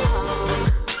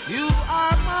 You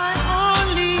are my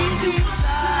only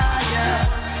desire.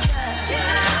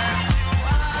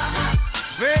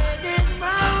 Spreading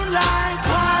round like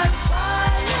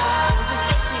wildfire. Take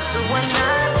me to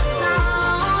another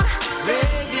zone.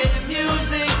 Reggae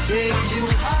music takes you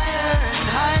higher and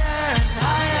higher and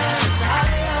higher and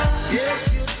higher. Yes,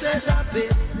 you set the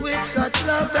pace with such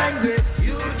love and grace.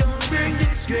 You don't bring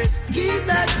disgrace. Keep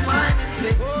that smiling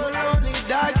face. Oh, lonely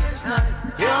darkest night.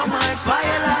 You're my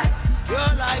firelight.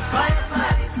 You're like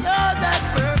fireflies. You're that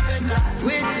perfect light.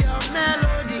 With your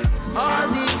melody, all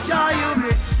these joy you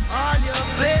bring, all your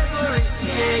flavoring,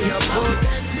 yeah, your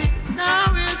potency.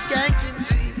 Now we're skanking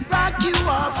sweet. Rock you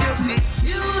off your feet.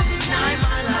 You ignite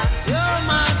my life. You're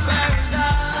my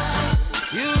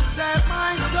paradise. You set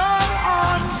my soul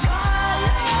on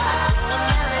fire. Sing a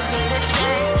melody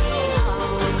today.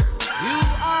 You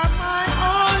are my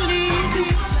only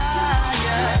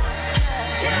desire.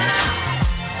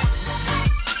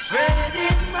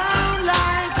 Spreading round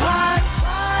like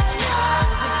wildfire.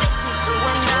 Take me to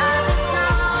another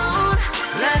zone.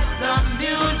 Let the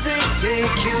music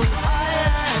take you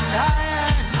higher and higher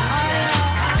and higher.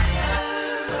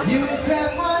 You set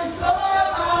my soul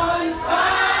on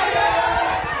fire.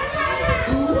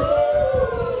 Ooh.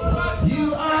 You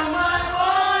are my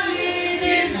only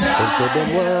desire. Them say them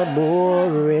want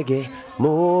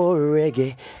more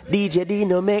reggae. DJ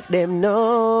Dino make them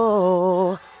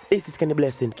know. This is Kenny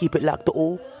Blessing. Keep it locked to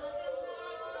all.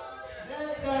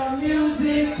 Let the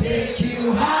music take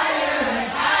you higher and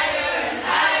higher and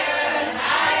higher and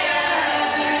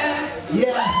higher.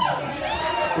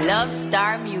 Yeah. Love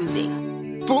Star Music.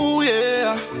 Oh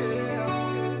yeah,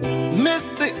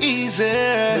 Mr. Easy.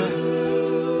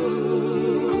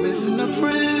 I'm missing a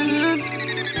friend.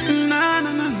 Na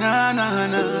na na na na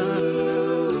na.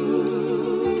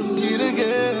 It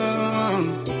again.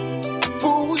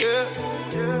 Oh yeah.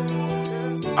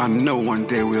 I know one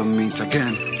day we'll meet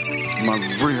again, my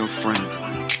real friend.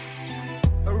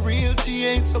 A real G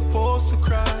ain't supposed to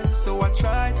cry, so I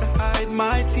tried to hide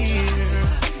my tears.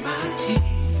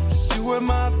 You were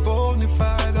my bona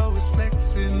fide, always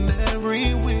flexing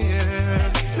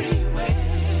everywhere.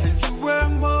 And you were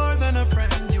more than a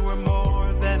friend, you were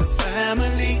more than a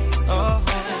family. Oh,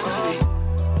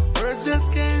 words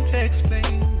just can't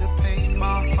explain the pain,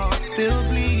 my heart still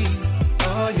bleeds.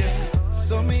 Oh yeah,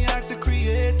 so me ask the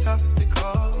creator,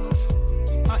 because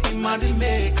I am the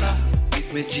maker.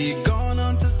 If me G gone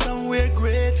on to somewhere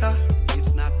greater,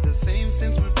 it's not the same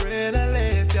since my brother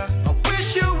left ya. I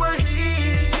wish you were here.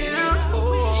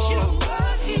 Oh,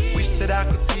 wish that I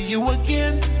could see you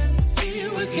again.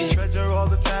 Treasure all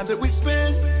the time that we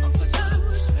spent.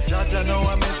 Judge, I know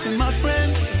I'm missing my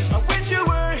friend. I wish you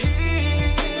were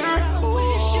here.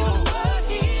 Oh,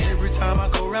 every time I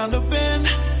go round the bend,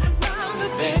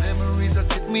 memories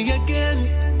that hit me again.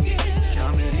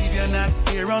 Can't believe you're not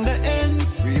here on the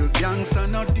ends. Real gangster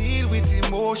not deal with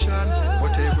emotion,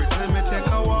 but every time we take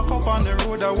a walk up on the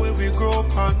road that way we grow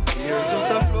upon, tears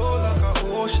just a flow like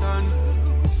an ocean.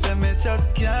 Say me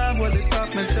just can't hold it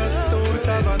back, me just don't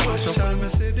have an ocean. Me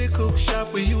say the cook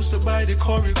shop we used to buy the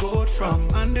curry goat from,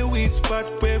 and the weed spot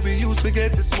where we used to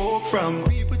get the smoke from.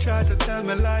 People try to tell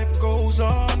me life goes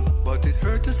on, but it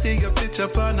hurt to see your picture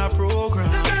on a program.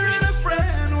 They're a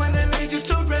friend when they laid you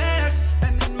to rest,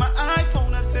 and in my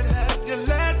iPhone I said have your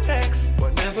last text.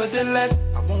 But nevertheless,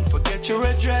 I won't forget your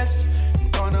address. I'm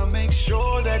gonna make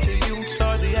sure that your youths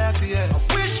are the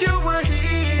happiest. I wish you were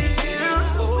here.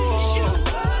 Oh,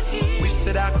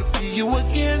 see you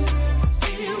again.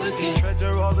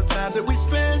 Treasure all the time that we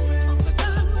spend.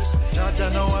 Judge,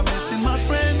 I know I'm missing my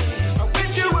friend. I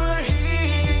wish you were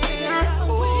here.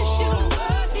 Oh.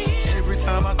 Every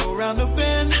time I go round the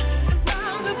bend,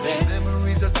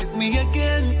 memories just hit me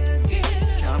again.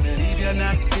 Can't believe you're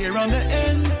not here on the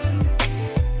ends.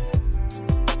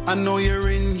 I know you're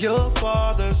in your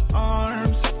father's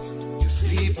arms. You're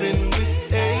sleeping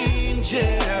with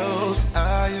angels.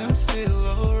 I am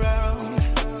still around,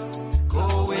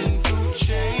 going through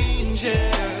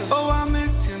changes. Oh, I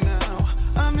miss you now,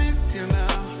 I miss you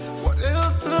now. What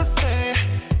else to say?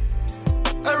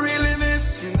 I really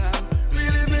miss you now,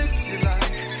 really miss you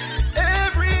like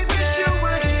every day. Wish you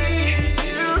were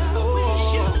here. Oh,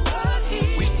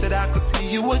 wish that I could see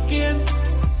you again.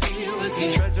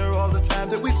 Treasure all the time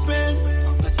that we spend.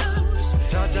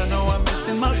 Judge, I know I'm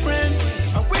missing my friend.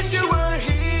 I wish you were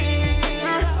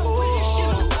here.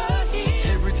 Oh,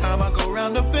 every time I go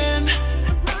round the bend,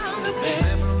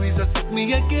 memories just hit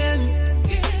me again.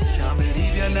 Can't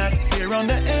believe you're not here on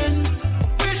the ends.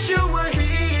 Wish you were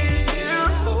here.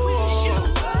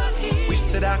 Oh, wish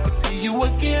that I could see you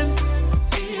again.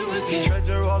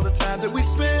 Treasure all the time that we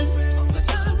spend.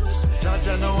 Judge,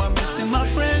 I know I'm missing my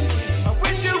friend. I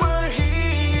wish you were here.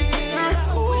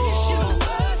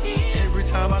 Every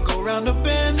time I go round the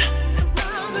bend,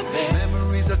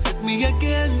 memories just hit me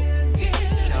again.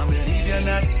 Can't believe you're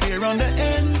not here on the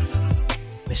ends.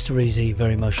 Mr. Easy,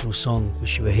 very emotional song.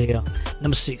 Wish you were here.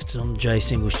 Number 6 on the J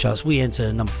Singles charts. We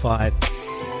enter number 5.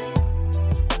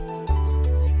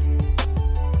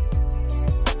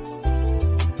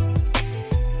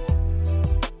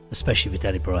 Especially with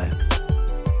Daddy Brian.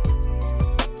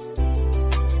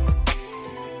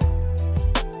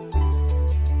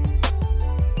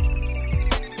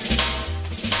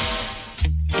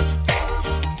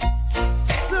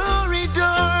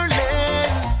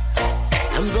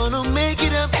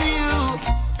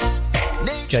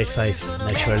 Jade Faith,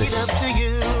 Naturalist.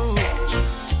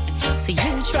 So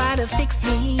you try to fix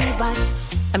me, but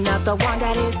I'm not the one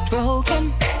that is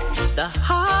broken. The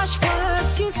harsh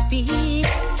words you speak,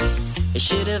 it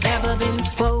should have never been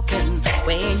spoken.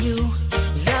 When you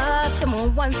love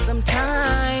someone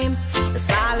sometimes, the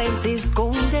silence is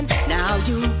golden. Now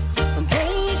you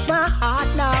break my heart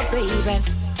now, baby,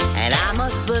 and I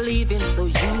must believe in so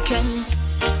you can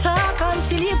talk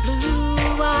until you're blue.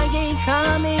 I ain't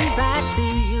coming back to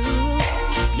you.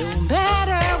 No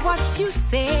matter what you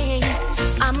say,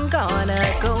 I'm gonna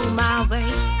go my way.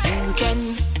 You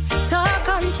can talk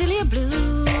until you're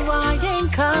blue. I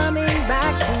ain't coming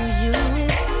back to you.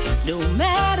 No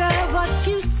matter what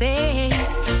you say,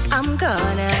 I'm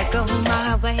gonna go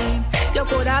my way. You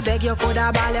coulda beg, you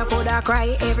coulda bawl, you coulda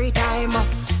cry every time.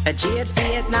 A Jade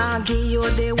Faith now give you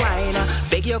the wine.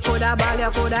 Beg, you coulda bawl, you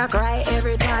coulda cry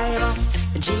every time.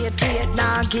 Jade Faith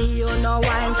now give you no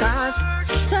wine. Cause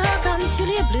talk until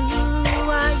you're blue.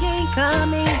 I ain't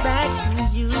coming back to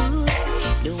you.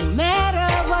 No matter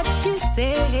what you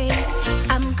say,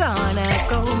 I'm gonna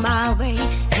go my way.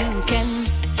 You can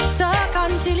talk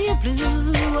until you're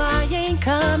blue. I ain't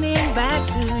coming back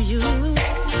to you.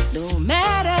 No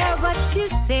matter what you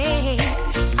say,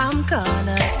 I'm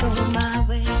gonna go my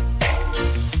way.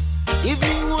 Give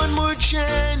me one more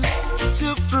chance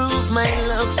to prove my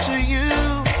love to you.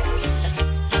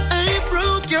 I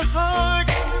broke your heart,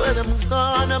 but I'm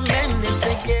gonna mend it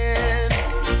again.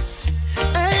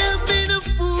 I have been a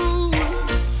fool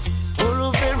for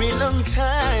a very long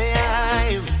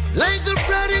time, like the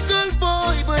prodigal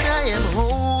boy, but I am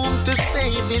home to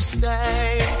stay this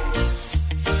time.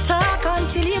 Talk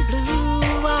until you're blue.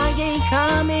 I ain't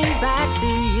coming back to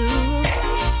you.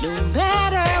 No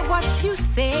matter what you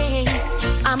say,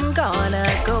 I'm gonna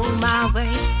go my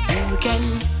way. You can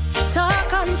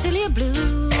talk until you're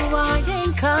blue. I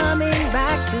ain't coming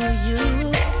back to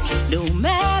you. No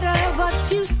matter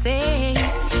what you say,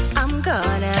 I'm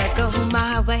gonna go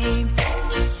my way.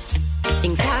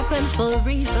 Things happen for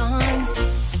reasons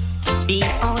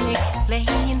beyond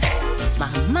explain.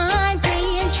 My mind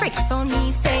playing tricks on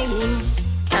me, saying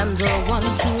I'm the one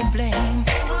to blame.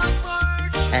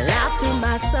 I laugh to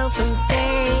myself and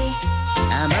say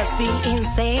I must be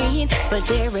insane, but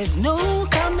there is no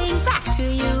coming back to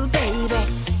you, baby.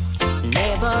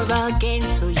 Never again,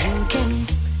 so you can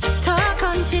talk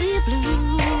until you're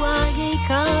blue. I ain't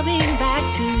coming back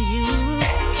to you.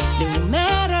 No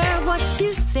matter what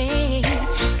you say,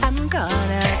 I'm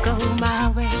gonna go my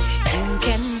way. You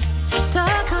can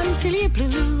talk until you're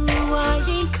blue. I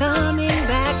ain't coming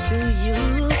back to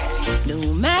you.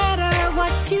 No matter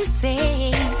what you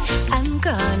say, I'm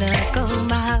gonna go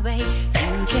my way.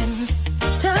 You can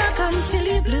talk until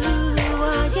you're blue.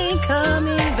 I ain't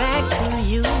coming back to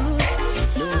you.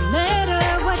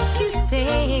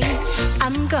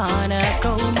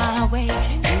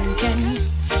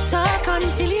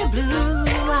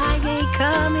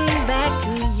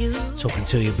 Talk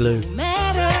Until You're Blue.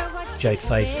 Jade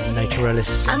Faith and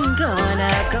Naturellis.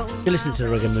 You're listening to the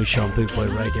Reggae Mood Show on Boot Boy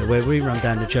Radio, where we run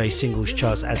down the J singles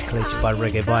charts as collated by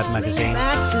Reggae Vibe magazine.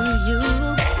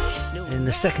 In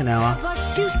the second hour,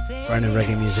 brand new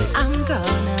reggae music.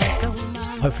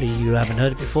 Hopefully you haven't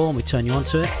heard it before and we turn you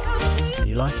onto it. And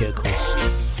you like it, of course.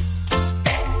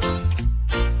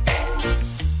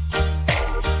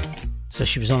 So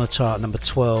she was on the chart at number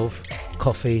 12.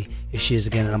 Coffee. Here she is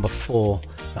again at number 4.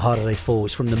 The Harder They Fall.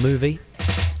 It's from the movie.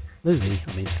 I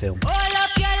mean film. Hold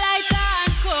up your lighter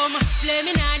and come.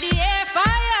 Flaming on the air,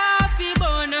 fire off the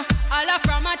bone. All up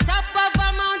from a top of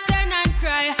a mountain and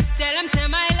cry. Tell them say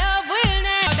my love will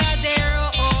never there.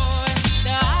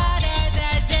 The harder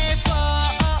that they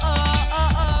fall.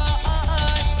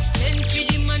 Send for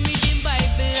the man with the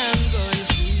Bible and gun.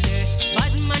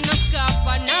 Bad man no scarf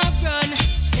and no run.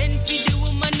 Send for the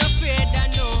woman afraid of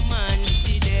no man.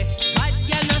 She there. Bad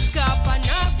girl no scarf and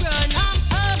no run.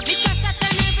 Because shot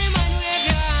and every man wave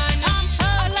your hand.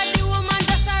 All of the woman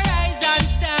just arise and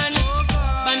stand.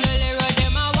 Bandolero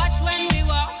them a watch when we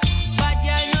walk. Bad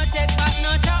girl no take back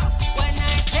no talk. When I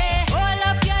say hold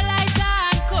up your lighter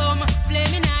and come.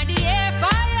 Flaming on the air,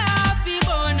 fire off the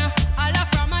bone. All up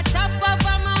from a top of a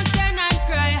mountain and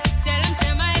cry. Tell them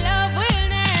say my love will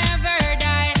never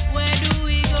die. Where do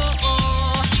we go?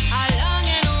 Along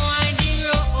and winding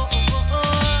road.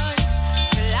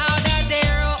 The louder they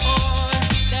roll,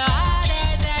 the harder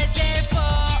that they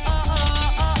fall.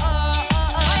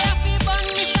 Why have we burn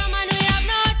me some and we have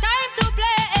no time to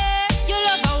play? You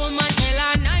love a woman till a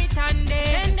night and day.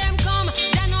 Send them come,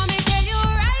 they know me tell you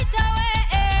right away.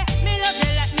 Me love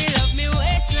you like me love me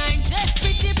waistline, just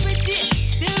pretty pretty.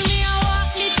 Still me a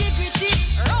walk nitty gritty.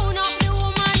 Round up the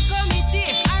woman committee,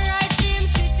 alright Dream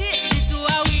City. The two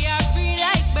of we are free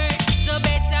like birds, so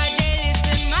better they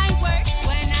listen my word.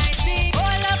 When I sing,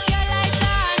 hold up your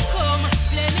lighter and come.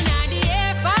 Flaming on the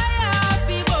air, fire off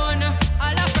the bone.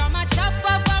 All up from a top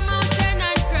of a mountain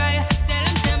and cry. Tell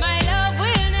them say my love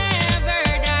will never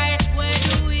die. Where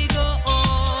do we go?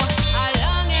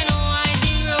 Along and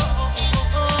winding road.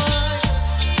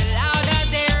 The louder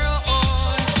they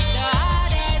roll, the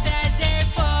harder that they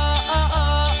fall.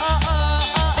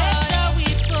 Better we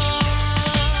fall.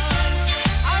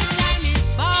 Our time is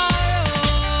borrowed.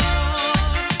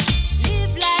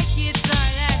 Live like it's our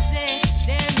last day.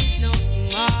 There is no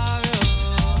tomorrow.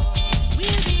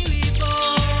 We'll be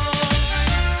reborn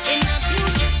in a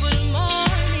beautiful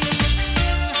morning,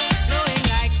 blowing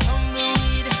like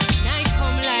tumbleweed. Night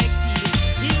come like tea,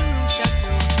 till rooster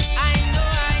crow. I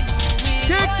know we'll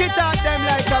Kick it at them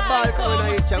like a ball coming on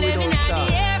each and we don't stop.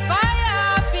 fire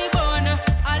off the bone.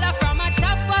 All up from a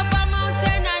top of a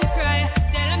mountain and cry.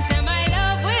 Tell them say my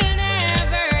love will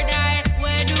never die.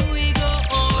 Where do we go?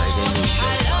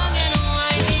 Along and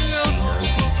winding road.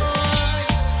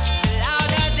 The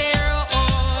louder they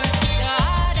roll, the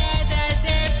harder that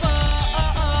they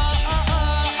fall.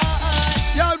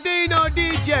 Yo, Dino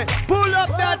DJ, pull up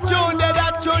that tune there.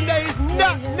 That tune there is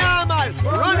not normal.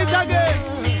 Run it again.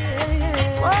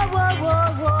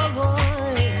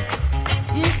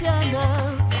 You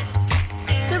cannot.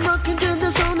 Them rocking to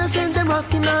the sound, I send them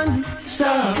rocking on.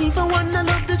 Stop. Even when I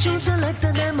love the tune,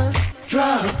 selected them a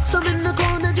drop. Some in the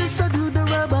corner just do the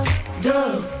rubber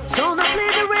dub. So I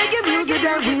play the reggae music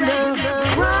that we love.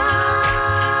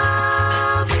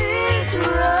 Rob it,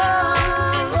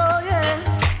 rob. Oh yeah.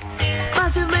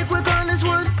 Massive make we call this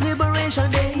one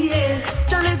Liberation Day, yeah.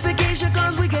 Jollification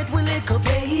cause we get we lick up,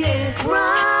 yeah. Rob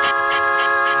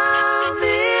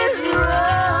it,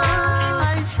 rob.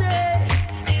 I say,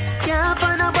 can't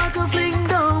find a buckle fling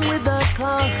down with the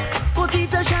car. Put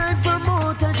it a shine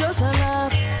promoter, just a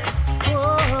laugh.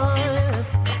 Whoa,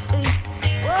 hey.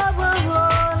 Whoa, whoa, whoa.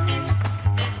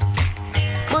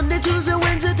 Monday, Tuesday,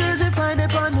 Wednesday, Thursday, Friday,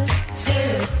 Monday.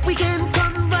 Say, weekend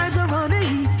come vibes around the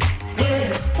heat.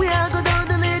 Where we are go down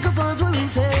the lake of funds where we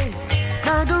say,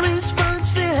 now go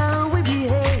response for how we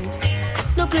behave.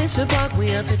 No place for park, we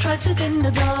have to try to sit in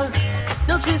the dark.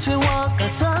 No space we walk, I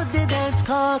saw the dance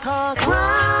call. Rob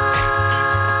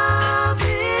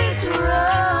it,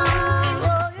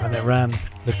 rob. Run it Ram,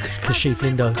 the Kashif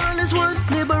Lindo. Call this one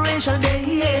Liberation Day,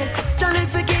 yeah.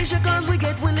 Jollification cause we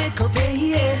get we lick up,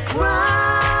 yeah. Rob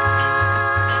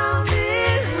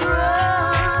it,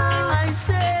 rob. I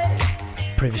say,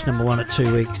 Previous number 1 at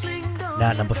 2 weeks. Now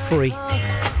at number 3.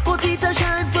 put it a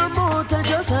shine promoter,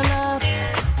 just a laugh.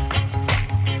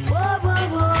 Whoa, whoa,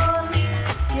 whoa.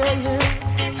 Yeah, yeah.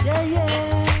 Yeah, yeah.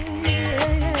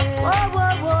 Yeah, yeah. Whoa,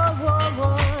 whoa, whoa, whoa,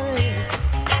 whoa.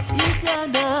 You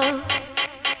cannot.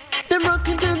 Them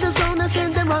rocking to the zone, I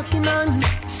send them rocking on.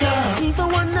 Stop. Even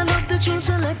when I love the tune,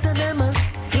 selected them a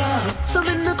drop. Some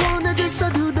in the corner just to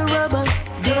do the rubber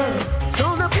dub.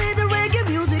 So now play the reggae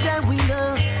music that we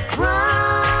love. Rub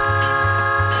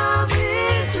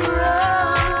it,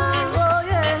 rub. Oh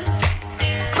yeah.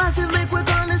 Massive make we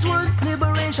call this one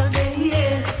Liberation Day,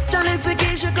 yeah.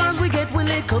 Jollification cause we get we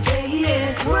lick up,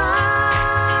 yeah. Rub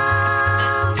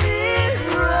it,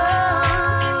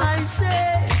 rub. I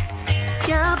say,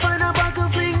 can't find a buckle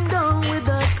fling down with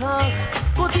the cock.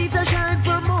 Put it a shine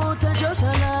promoter, just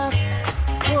a laugh.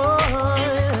 Whoa,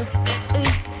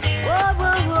 yeah. Whoa,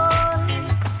 whoa, whoa.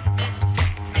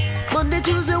 Monday,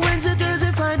 Tuesday, Wednesday,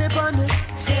 Thursday, Friday, Monday.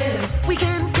 Say,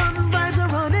 weekend come vibes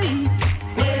around the heat.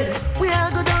 Well, we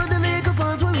are go down the lake of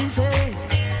funds where we say,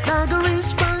 now go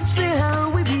response for how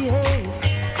we behave.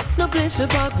 No place for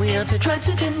park, we have to tracks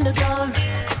it in the dark.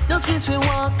 No space for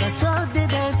walk, I saw the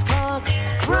dance cock.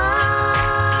 Rub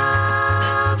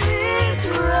it,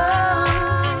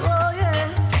 rub. Oh yeah.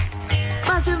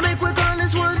 Massive make we call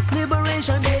this one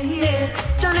Liberation Day, yeah.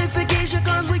 Jollification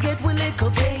cause we get we lick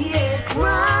up, yeah.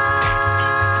 Rub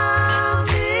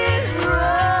it,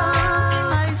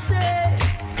 rub. I say,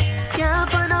 can't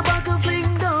find a buckle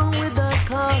fling down with the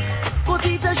cock. Put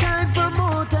it a shine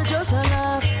promoter, just a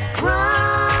laugh.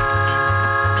 Rub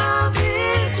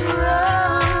it,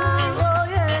 rub. Oh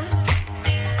yeah.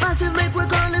 Massive make we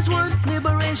call this one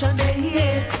Liberation Day,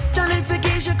 yeah.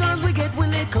 Jollification cause we get we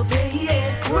lick up,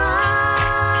 yeah.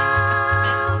 Rub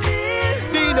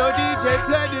it, Dino DJ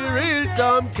play the real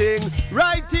something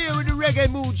right here with the Reggae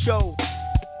Mood Show.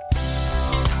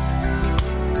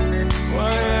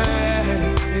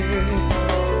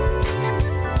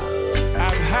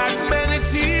 I've had many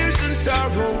tears and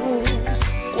sorrows,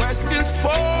 questions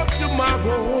for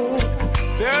tomorrow.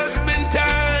 There's been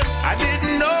time I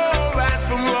didn't know right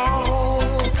from wrong,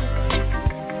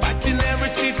 but in every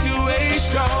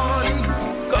situation,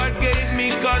 God gave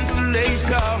me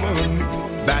consolation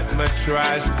that my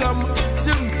trials come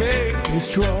to make me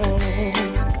strong.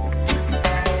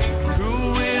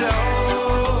 Through it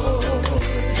all,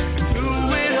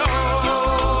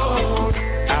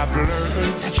 I've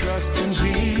learned to trust in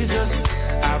Jesus.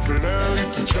 I've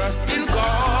learned to trust in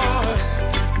God.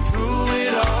 Through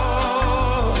it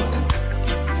all,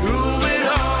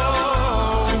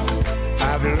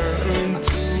 I've learned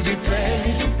to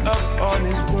depend upon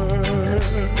His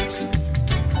words.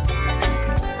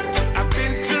 I've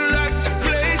been to lots of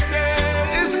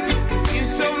places, seen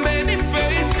so many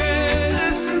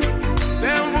faces.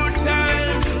 There were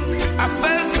times I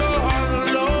felt so all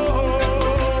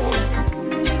alone,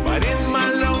 but in my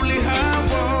lonely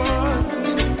hours,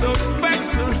 those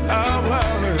special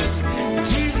hours,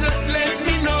 Jesus let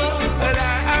me know that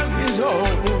I am His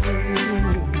own.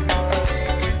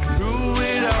 Through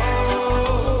it all,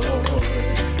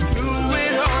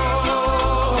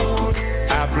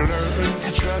 I've learned to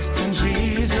trust in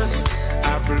Jesus.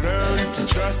 I've learned to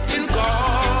trust in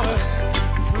God.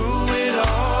 Through it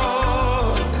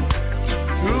all,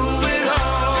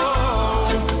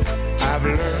 I've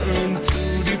learned to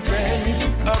depend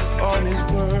upon His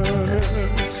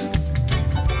words.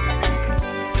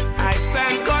 I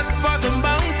thank God for the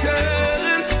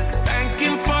mountains, thank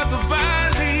Him for the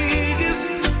valleys,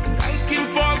 thank Him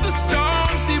for the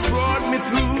storms He brought me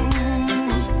through.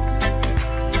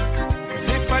 'Cause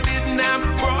if I didn't have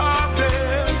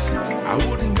problems, I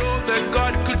wouldn't know that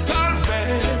God could solve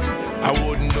them. I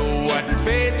wouldn't know what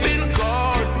faith in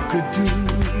God could do.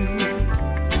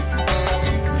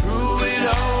 Through it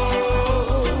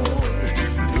all,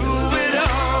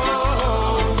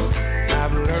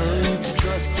 I've learned to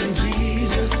trust in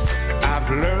Jesus. I've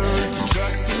learned to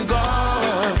trust in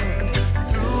God.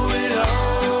 Through it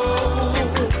all,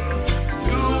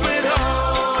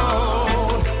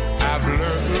 I've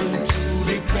learned to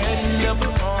depend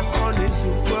upon His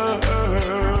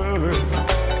word.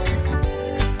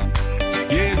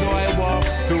 Yea, though I walk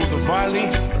through the valley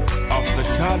of the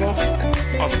shadow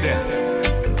of death,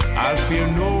 I'll fear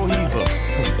no evil,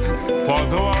 for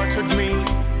thou art with me,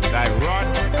 thy rod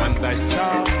and thy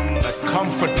staff that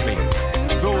comfort me.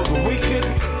 Though the wicked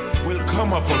will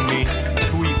come upon me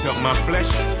to eat up my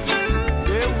flesh,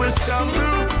 they will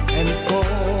stumble and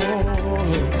fall.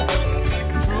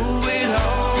 Through it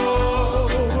all,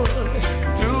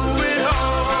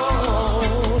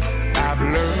 I've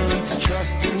learned to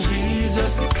trust in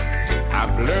Jesus.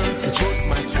 I've learned to put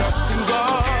my trust in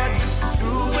God.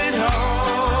 Through it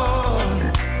all,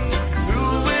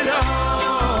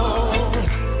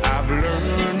 I've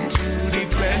learned to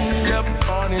depend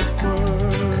upon His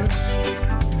word.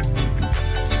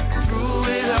 Through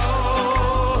it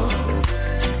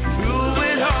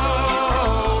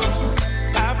all,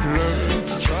 I've learned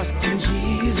to trust in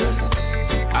Jesus.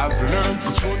 I've learned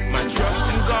to put my trust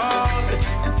in God.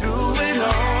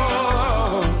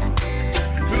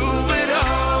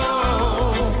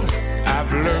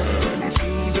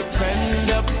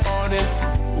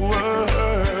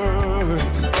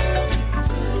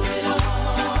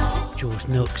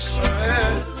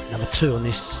 Number 2 on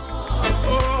this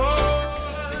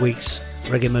week's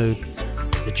Reggae Mood,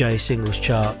 the J Singles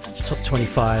Chart, top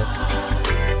 25.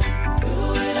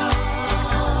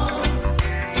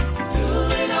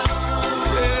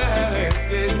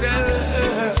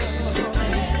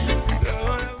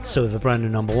 So with a brand new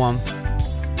number 1.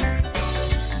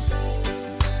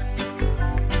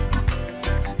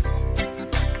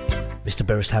 Mr.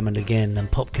 Beres Hammond again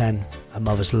and Popcan, A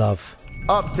Mother's Love.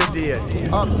 Up to date,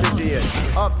 up to date,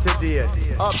 up to date,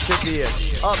 up to date,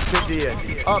 up to date,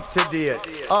 up to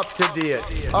date, up to date,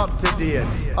 up to date,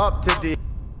 up to date.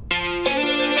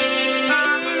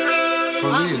 For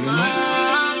real, you know?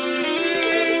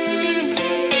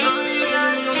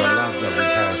 The love that we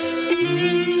have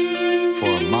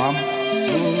for a mom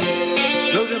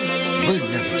will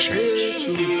never change.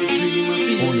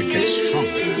 Only get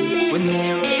stronger. When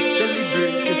you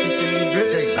celebrate, if you celebrate,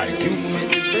 day by day. You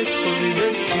make the best for the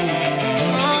best thing.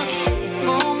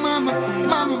 Oh, mama,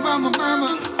 mama, mama,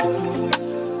 mama.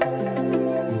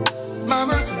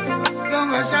 Mama, long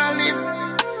as I live,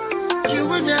 you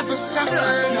will never suffer.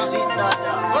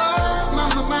 Oh,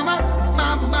 mama, mama,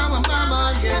 mama, mama, mama,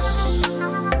 yes.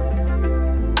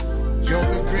 You're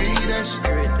the greatest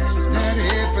that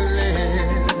ever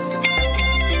lived.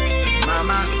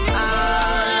 Mama,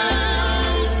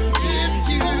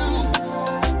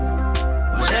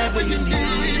 whatever you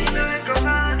need,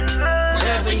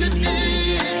 whatever you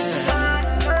need,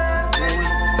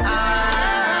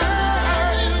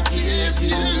 I'll give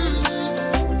you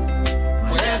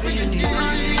whatever you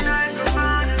need,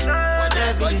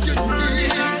 whatever you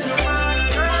need.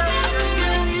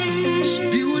 This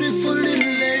beautiful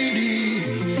little lady,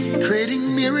 creating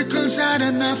miracles out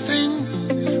of nothing,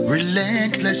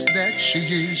 relentless that she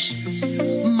is.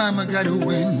 Mama gotta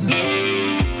win.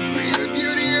 Real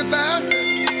beauty about her.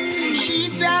 She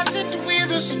does it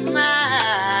with a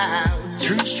smile.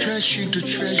 Turns trash into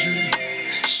treasure,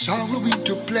 sorrow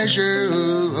into pleasure.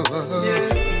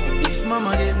 yeah. If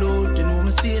mama get low, then know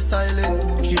me stay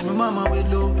silent. Treat my mama with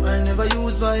love, I never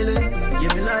use violence.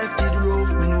 Yeah, me life did rough,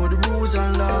 me know the rules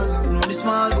and laws. Me know the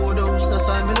small board house, that's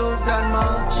why me love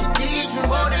grandma. She teach me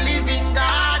about the living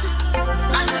God,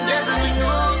 and the devil we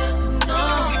know. No,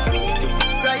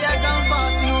 Prayers and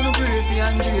fasting on the pray for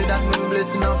Andrea, that me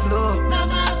blessing a flow.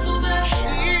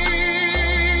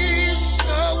 she's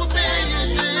so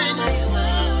amazing,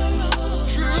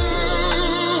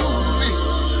 truly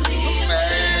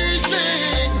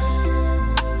amazing.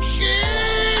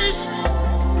 She's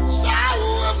so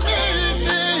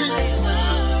amazing,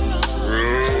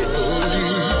 truly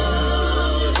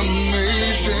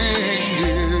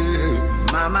amazing.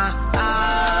 Mama,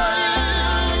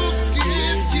 I'll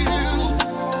give you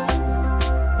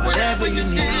whatever you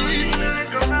need,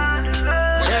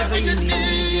 whatever you need.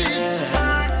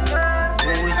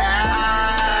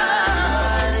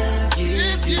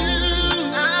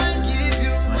 I'll give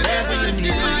you whatever you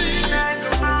need,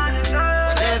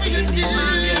 whatever you need.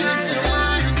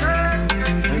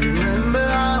 I remember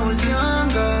I was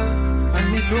younger and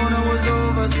Miss Rona was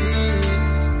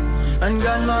overseas, and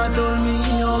grandma told me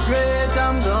how great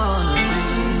I'm gonna be.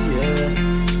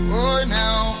 Yeah. Oh,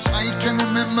 now I can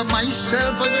remember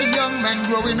myself as a young man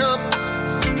growing up.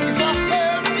 If I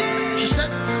fell, she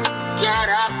said, get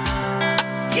up,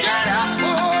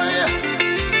 boy.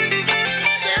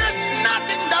 There's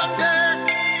nothing down there,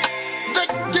 the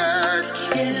dirt.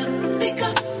 Get up, pick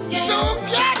up, so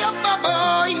get up, my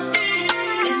boy,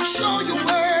 and show your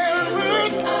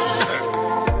worth.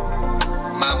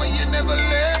 Mama, you never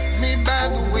left me by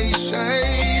the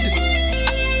wayside.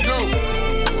 No,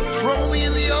 throw me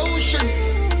in the ocean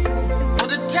for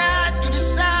the tide to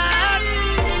decide.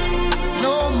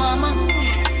 No, mama,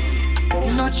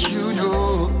 not you, no.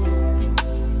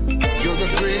 You're the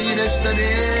greatest that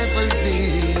ever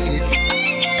lived.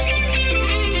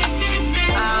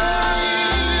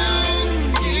 I'll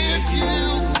give you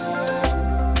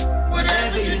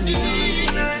whatever you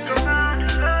need,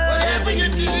 whatever you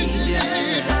need,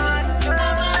 yeah.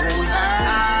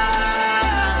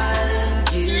 I'll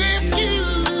give you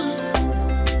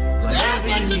whatever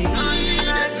you need,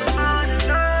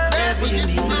 whatever you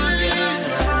need, yeah.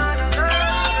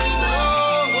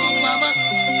 Oh, mama,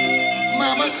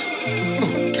 mama,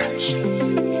 oh gosh,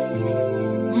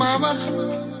 mama,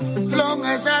 long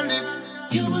as I live,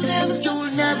 you will never suffer.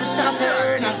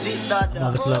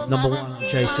 Mother's Love, number 1 on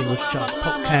J Singles Charts,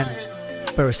 Popcan,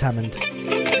 Beres Hammond.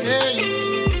 Hey,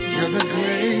 you're the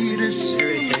greatest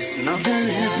that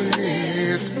ever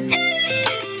lived.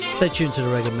 Stay tuned to the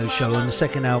Reggae Mood Show. In the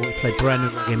second hour, we play brand new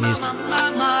reggae music.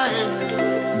 Mama,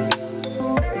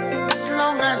 as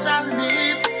long as I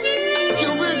live, you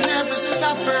will never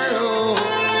suffer.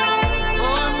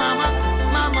 Oh, mama.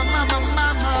 mama, mama, mama,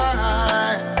 mama.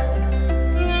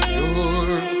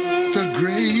 You're the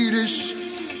greatest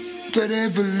that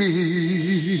ever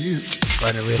lived.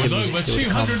 With over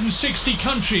 260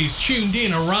 countries tuned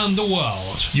in around the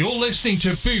world, you're listening to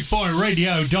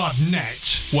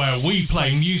BootboyRadio.net, where we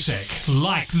play music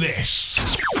like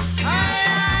this.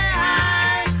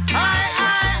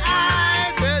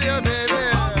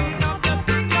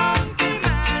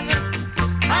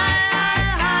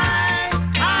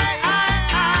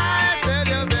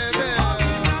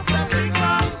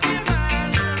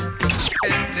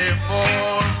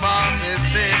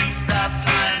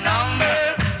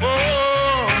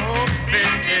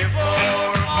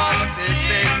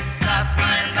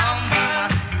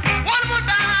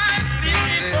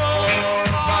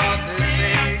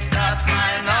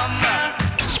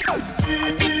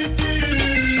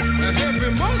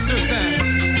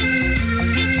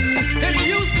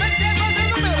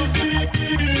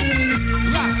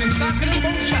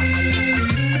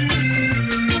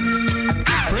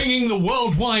 Bringing the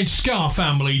worldwide ska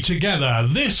family together,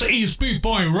 this is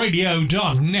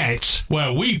BootboyRadio.net,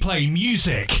 where we play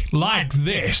music like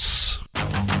this.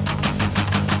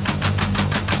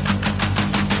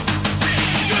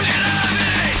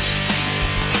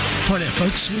 Hi there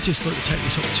folks, we'd just like to take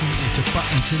this opportunity to butt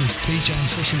into this DJing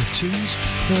session of tunes.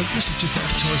 This is just to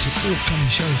advertise the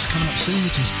forthcoming shows coming up soon,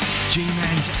 which is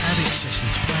G-Man's Avid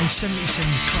Sessions, playing 77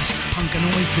 classic punk and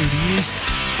oi through the years.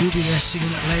 We'll be there singing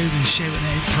it loud and shouting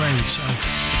out proud, so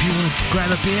if you want to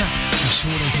grab a beer, I'm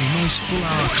sure there'll be a nice full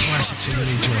hour of classics you'll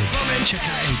enjoy. Check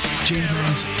that out,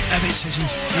 G-Man's Avid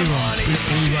Sessions here on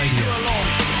Bootboy Radio.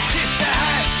 Tip the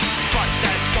hats, but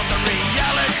that's not the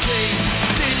reality.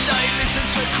 Did they listen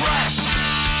to Crash?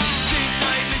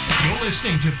 You're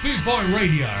listening to Bootboy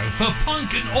Radio. For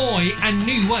punk and oi and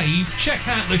new wave, check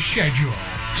out the schedule.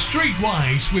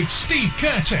 Streetwise with Steve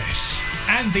Curtis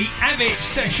and the Avid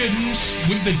Sessions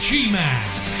with the G-Man.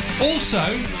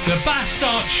 Also, the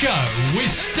Bastard Show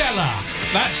with Stella.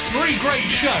 That's 3 great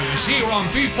shows here on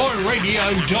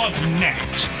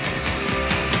BootboyRadio.net.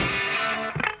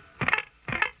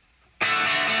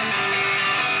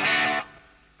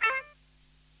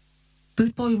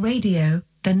 Bootboy Radio,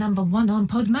 the #1 on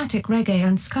Podmatic Reggae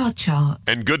and Ska chart.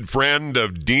 And good friend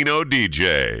of Dino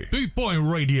DJ. Bootboy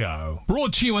Radio,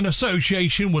 brought to you in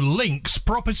association with Links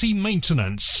Property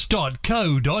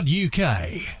Maintenance.co.uk.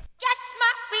 Yes,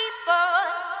 my people.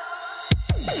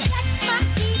 Yes, my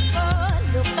people.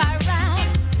 Look around,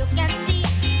 look and see.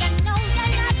 You know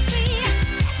you're not free.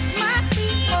 Yes, my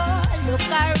people. Look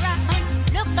around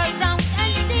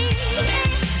and see.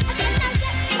 I said, now,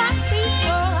 yes, my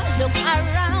people. Look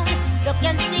around, look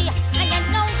and see. And you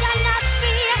know you're not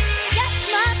free. Yes,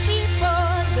 my people.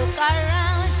 Look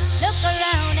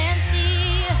around and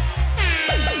see.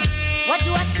 What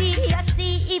do I see? I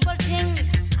see evil things.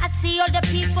 I see all the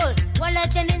people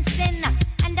walking in sin,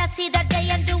 and I see that they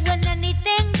ain't doing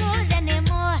anything good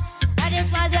anymore. That is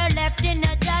why they're left in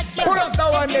the dark. Pull up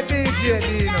that one, the DJ,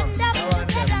 Dino.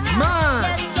 Man,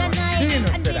 yes, unite Dino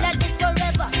and be like this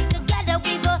forever. Together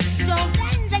we go strong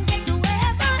plans and get to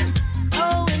heaven.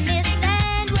 Oh, in this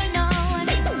land we're known,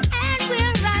 and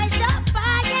we'll rise up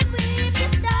high and reach the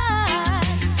stars.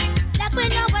 Like we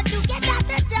know what to get at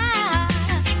the dark,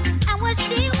 and we'll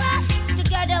see what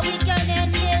together we can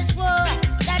end this war.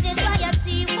 That is why I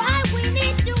see why we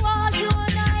need to all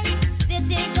unite. This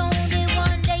is only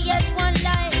one day, yes, one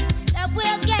life that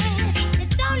we'll get.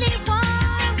 It's only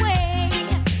one way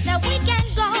that we can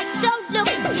go. So look,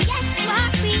 yes, my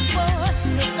people,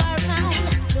 look around,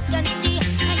 look and see,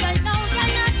 and I know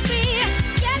you're not free.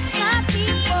 Yes, my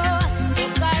people,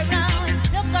 look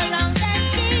around and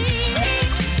see.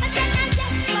 I said, now,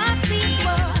 yes, my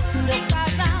people, look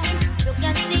around, look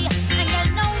and see, and I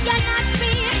know you're not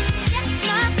free. Yes,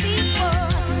 my people,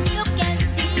 look and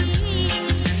see.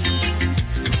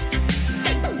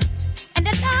 And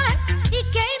the Lord, He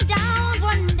came down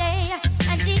one day,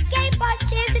 and He gave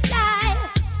us His life,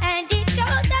 and He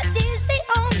told us it's the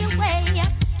only way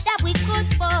that we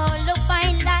could follow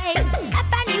find life.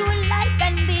 Have a new life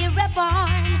and be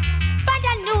reborn. Find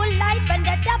a new life and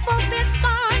the devil be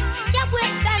scorned. Yeah,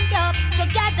 we'll stand up,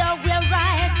 together we'll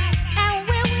rise, and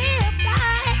we will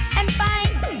fly and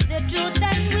find the truth,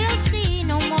 and we'll see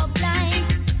no more blind.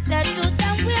 The truth,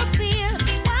 and we'll feel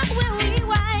while we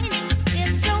rewind.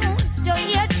 This tune to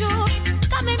hear truth,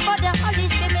 coming for the Holy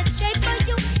Spirit straight for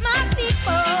you, my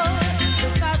people.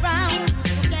 Look around,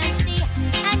 look and see,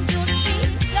 and you'll see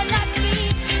you're not free.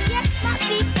 Yes, my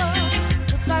people.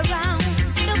 Look around,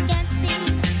 look and see,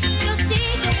 you'll see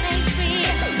you ain't free.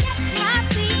 Yes, my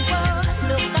people.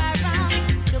 Look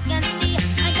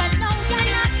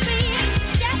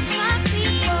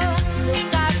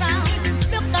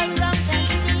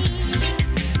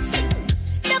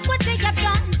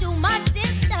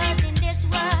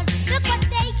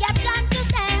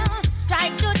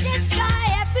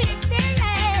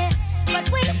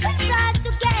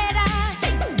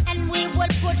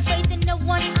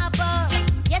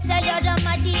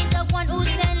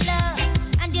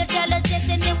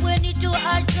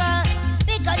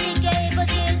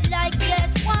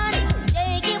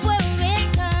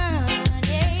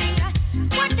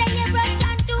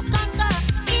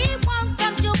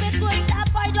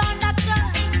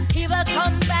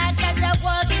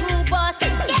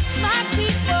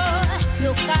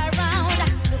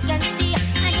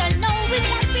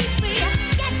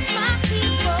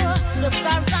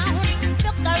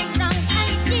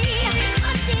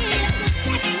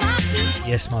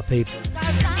Yes, my people.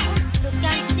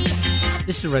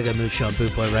 This is the Reggae Mood Show on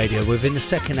Boot Boy Radio. Within the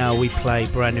second hour, we play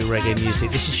brand new reggae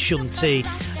music. This is Shun T,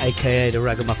 aka the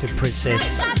Ragamuffin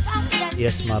Princess.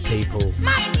 Yes, my people.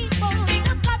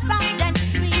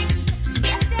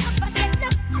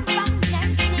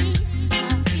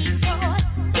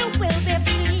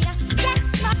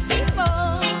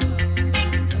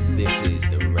 This is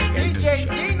the Reggae Mood DJ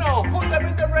Show. Dino, put them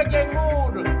in the reggae mood.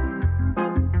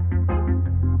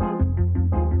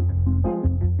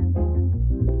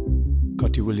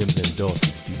 Cutty Williams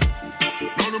endorses Dino.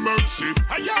 No mercy.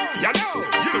 Hey, yo, you know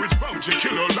it's bound to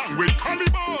kill along with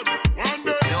Hollywood. One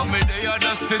day. Yo, me they are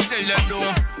just to tell you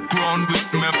don't ground with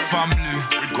my family.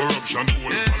 With corruption, all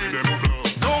them flow.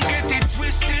 Don't get it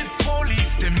twisted,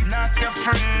 police, them not your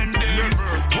friend. Them.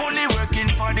 Only working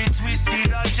for the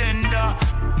twisted agenda.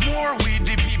 More we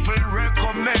the people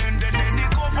recommend. And then the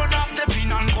governor step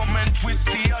in and come and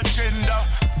twist the agenda.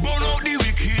 Burn out the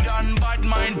wicked and bad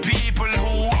mind people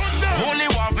who only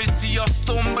want to see us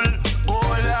stumble. Oh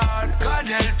Lord, God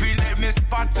help me, let me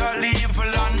spot all evil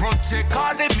and protect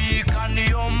all the meek and the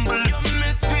humble. You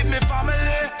mess with me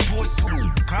family, post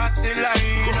cross the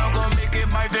line. I'm gonna make it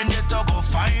my vendetta, go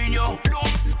find you.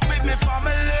 Don't with me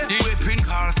family. The whipping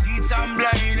car seats I'm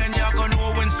blind, and you're gonna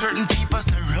know when certain people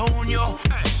surround you.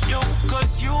 Yo,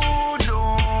 cause you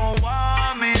don't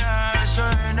want me as your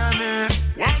enemy.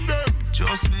 One day,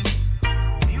 trust me.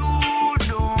 You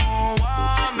don't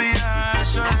want me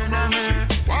as your enemy.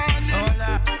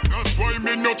 That's why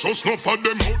me not trust no for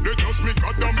them out there. Just me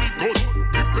God and me good.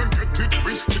 If them get it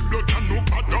twisted, blood and no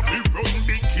bad of it run.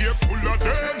 Be careful of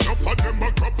them. Enough of them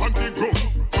a crop on the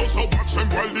ground. Just a watch them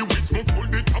while the weeds move full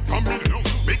the top of me lung.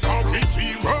 Because we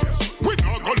serious. We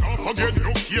not go laugh again.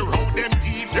 Look here how them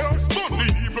evils. But the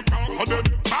evil can't for them.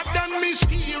 Bad and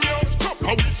mysterious. Cup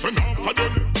a wish enough for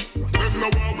them. Them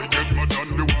now how we get mad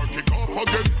and the war kick off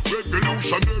again.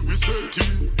 Revolutionary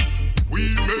setting.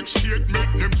 We make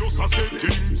statement, them just a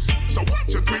settings. So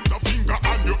watch it with a finger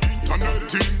on your internet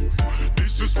thing.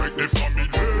 Disrespect the family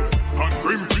and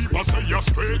grim people say you're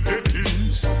straight the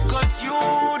things. Cause you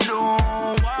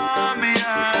don't want me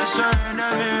as your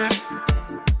enemy.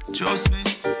 Trust me.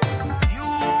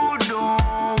 You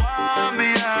don't want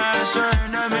me as your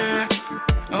enemy.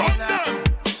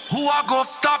 Who I go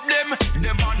stop them?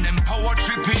 Them on them power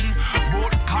tripping.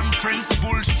 Both conference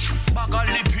bullshit. Bag a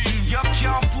lipping. You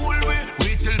can't fool me.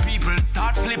 Wait till people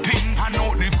start flipping. I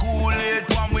know the Kool-Aid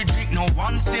when we drink, no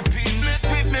one sipping. Mess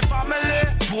with me family.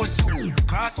 Post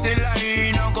cross the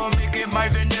line. I'm gonna make it my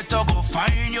vendetta, go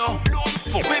find you. Don't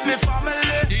fuck with me family.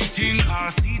 They think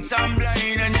our seats I'm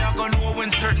blind, and you're gonna know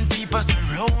when certain people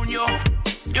surround you.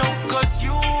 Yo, cause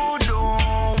you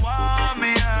don't want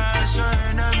me as your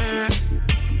enemy.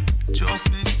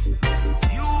 Trust me.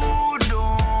 You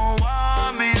don't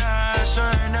want me as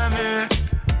your enemy.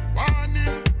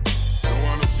 Don't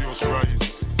wanna see us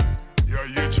rise. You're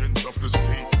agents of the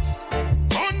state.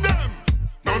 On them,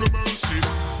 no mercy.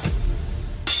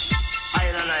 I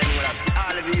and I know that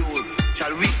all of you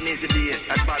shall witness the day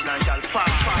that Babylon shall fall.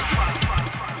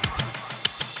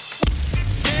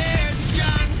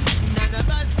 Headstrong, none of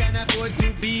us can afford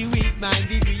to be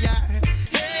weak-minded. We are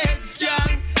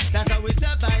headstrong. That's how we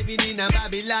surviving in a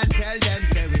Babylon. Tell them,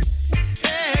 say we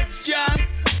headstrong.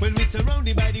 When we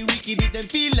surrounded by the wicked, it them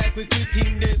feel like we're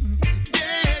quitting them.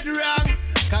 Dead wrong.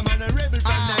 Come on, a rebel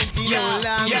from 19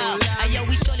 long. Yeah,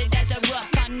 we solid as a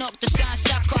rock. Can't up the sound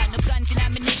stuck on. No guns and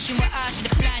ammunition, we're out of the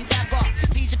flying dagger.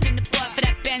 Please up in the pot for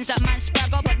that Benz, that man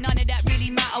spragger. But none of that really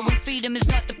matter when freedom is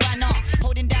not the banner.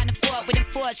 Holding down the fort with them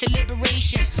thoughts of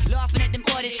liberation. Laughing at them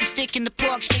audits and stick in the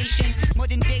pork station.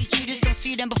 Modern day Judas don't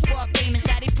see them before payments.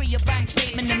 How they free your bank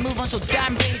statement and move on so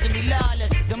damn brazen. We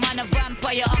lawless. The man of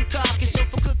vampire on carcass. So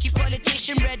for cookie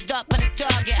politician, red dot on the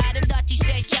target. Out of dirty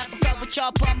say chopper cover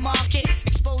chop on market.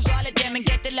 Expose all of them and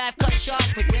get the life cut short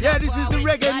quick. Yeah, this is the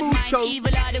Reggae Mood Show.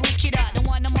 Evil are the wicked are. The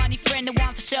one the money friend, the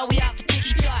one for sale, we out for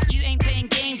ticky talk. You ain't playing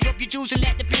games, drop your jewels and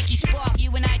let the blicky spark.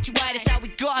 You and I too wide, that's how we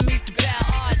gotta move the bell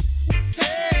odds.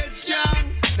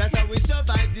 Headstrong, that's how we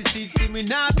survive the system. We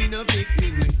not be no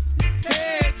victim.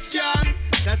 Headstrong,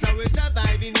 that's how we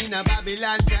surviving in a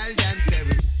Babylon. Tell them, say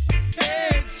we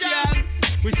headstrong.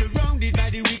 We surrounded by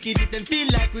the wicked, it them feel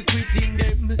like we quitting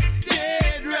them.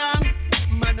 Dead wrong,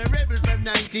 man a rebel from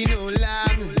 19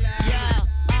 long.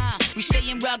 We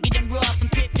staying rugged and rough and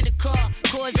pip to the core.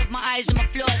 Cause of my eyes and my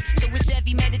flaws. So it's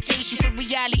heavy meditation for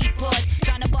reality pause.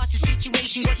 Trying to boss the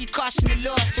situation, got you costing the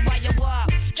law. So why you walk?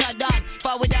 Try done,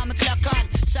 forward down my clock on.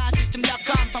 Sound system lock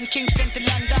on from Kingston to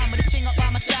London. With a thing up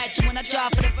by my side, so when I draw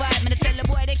for the vibe, man, I tell the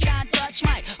boy they can't touch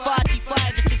my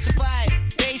 45 is to survive.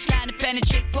 Baseline to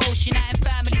penetrate potion. I am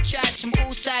family tribes from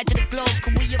all sides of the globe.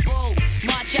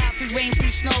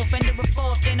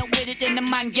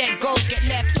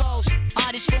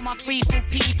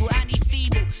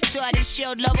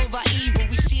 evil.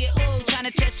 We see it all,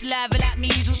 trying to test saliva like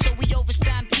measles, so we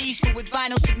overstand peaceful with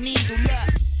vinyl to needle.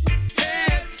 Look,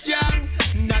 headstrong,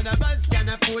 none of us can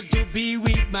afford to be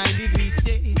weak-minded. We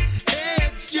stay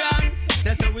headstrong.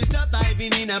 That's how we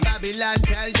surviving in a Babylon.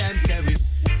 Tell them, say we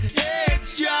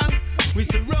headstrong. We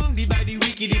surrounded by the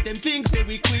wicked. If them think say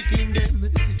we quitting them,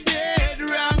 dead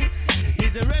wrong.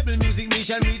 It's a rebel music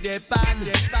mission with the pan.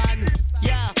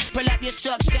 yeah, pull up your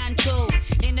socks, stand tall.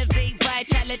 Innovate,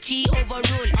 vitality,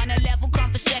 overrule. On a level,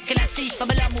 come for second and cease.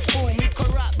 Babylon will fool. We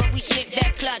corrupt, but we slip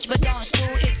their clutch, but don't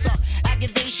stool. It's up,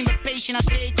 aggravation, but patient, I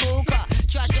stay cool.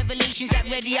 Trust revelations that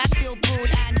ready, I still rule.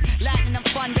 And lightning and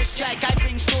thunder strike, I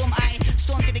bring storm. I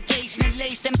storm to the gates and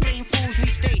lace them plain fools. We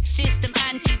stay system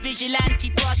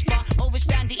anti-vigilante, prosper.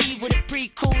 Overstand the evil, the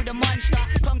pre-cool, the monster.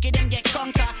 Conquer them, get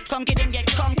conquer. Conquer them, get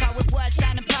conquer. With words,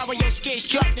 sound and power, your skills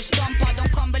drop the stomper.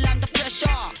 Don't crumble under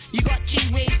pressure. You got two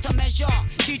ways to measure,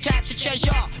 two types of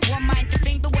treasure. One mind to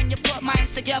think, but when you put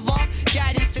minds together,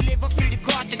 guidance deliver through the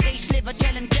God that they sliver.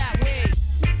 Tell them that way.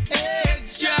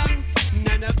 Headstrong,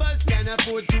 none of us can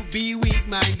afford to be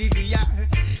weak-minded. We are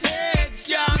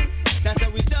headstrong. That's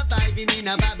how we surviving in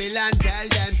a Babylon. Tell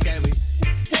them, say we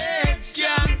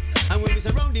headstrong. And when we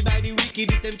surrounded by the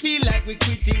wicked, it them feel like we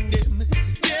quitting them.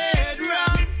 Dead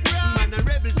wrong. Man a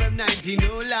rebel from 90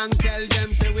 no long. Tell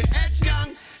them, say we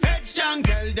headstrong. Headstrong.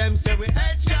 Tell them, say we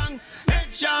headstrong.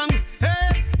 Headstrong.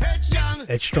 Hey, headstrong.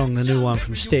 Headstrong, the new one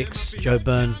from Styx, Joe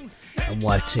Byrne and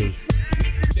YT.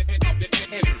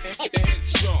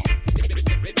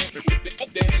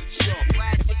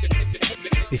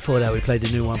 Before that, we played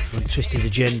the new one from Twisted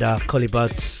Agenda, Collie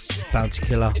Buddz, Bounty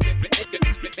Killer.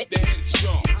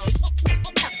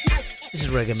 This is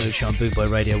Reggae Mood Show on Boot Boy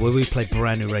Radio, where we play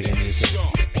brand new reggae music.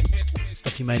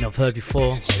 Stuff you may not have heard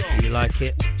before, if you like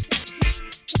it.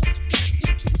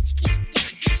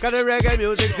 Got the reggae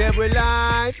music, say we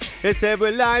live. It's say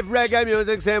we live, reggae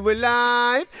music, say we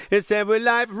live. It's say we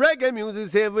live, reggae music,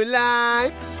 say we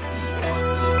live.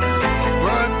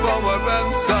 Word, power,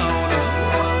 and sound.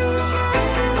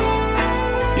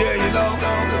 Yeah, you know,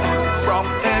 from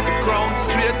head crown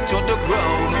straight to the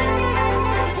ground.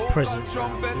 Present.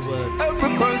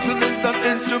 Every person is an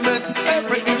instrument,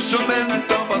 every instrument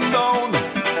of a sound.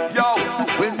 Yo,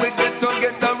 when we get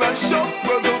together and show,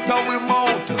 words out how we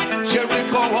mount.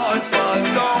 Jericho walls fall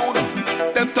down,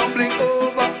 them tumbling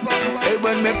over. Hey,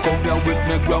 when me come here with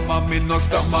me grandma, me no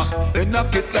stammer. They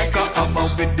knock it like a hammer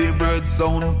with the word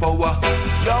sound power.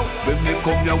 Yo, when me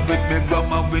come here with me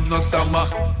grandma, we no stammer.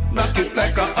 Knock it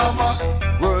like a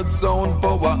hammer, word sound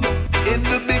power. In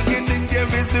the beginning there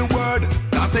is the word.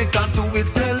 Nothing can do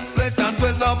itself, flesh and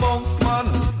dwell amongst man.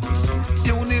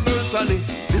 Universally,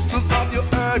 listen have you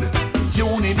heard.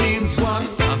 Uni means one,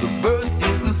 and the verse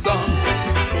is the song.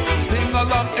 Sing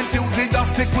along,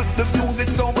 enthusiastic with the music,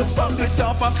 so we bump it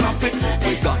off and clap it.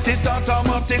 We got it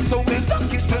automatic, so we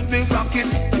lock it when we rock it.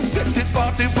 Get it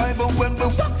 45, but when we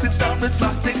wax it down with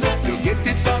plastic, you get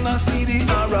it on a CD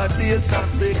or a deal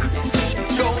plastic.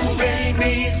 Do, re,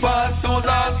 mi, fa, sol,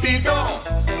 la, si, do.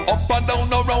 Up and down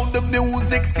around the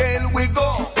music scale we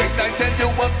go. When I tell you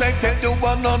what I tell you,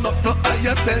 no,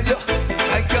 I sell you.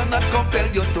 I cannot compel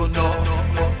you to know.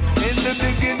 In the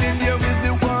beginning there is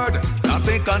the word.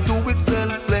 Nothing can do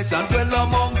itself, flesh and dwell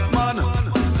amongst man.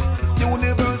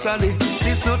 Universally,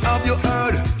 listen have you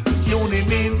heard. Uni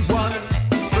means one,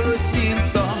 verse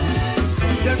means song.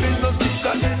 There is no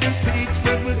speaker in the speech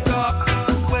when we talk.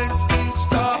 When speech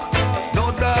talk,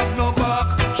 no dark, no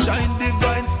bark. Shine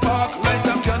divine spark, light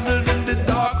a candle in the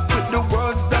dark. With the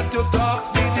words that you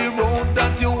talk, be the road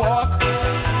that you walk.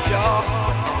 Yeah,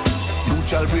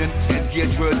 neutral brain,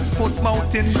 engage words, put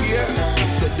mouth in here.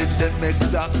 Telling them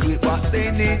exactly what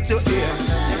they need to hear.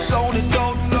 Sound it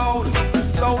out loud,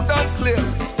 loud and clear.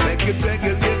 Make it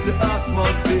regulate the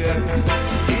atmosphere.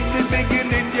 In the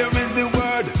beginning there is the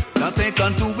word. Nothing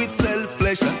can do itself,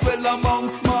 flesh and dwell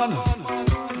amongst man.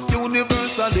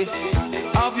 Universally,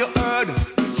 have you heard?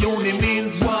 Uni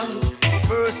means one,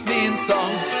 verse means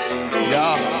song.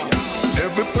 Yeah.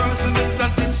 Every person is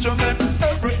an instrument,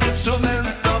 every instrument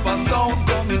of a sound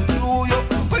coming through you.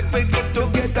 When we get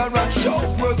together and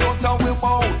shout, words out how we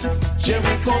mount.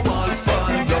 Jericho walls fall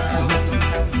down.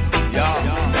 Yeah.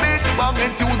 Big bang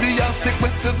enthusiastic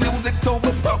with the music, so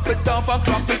we pop it off and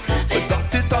clap it. We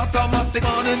got it automatic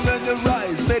on it when you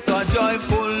rise. Make a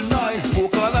joyful noise,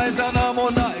 vocalize and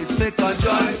harmonize. Make a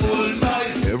joyful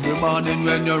noise. Every morning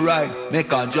when you rise,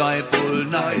 make a joyful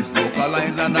noise,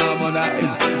 vocalize and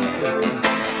harmonize.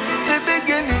 The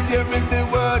beginning there is the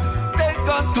word. They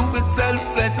come to itself,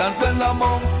 flesh and dwell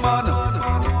amongst man.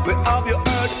 We have you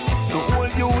heard the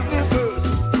whole universe.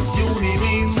 Uni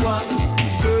means one,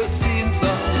 verse means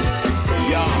song.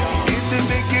 Yeah. In the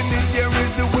beginning, there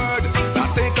is the word that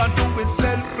take unto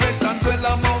itself flesh and dwell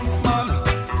amongst man.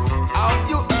 Have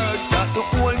you heard that the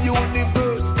whole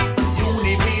universe,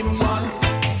 uni mean one,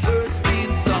 first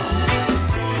mean son?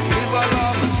 Live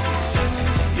along,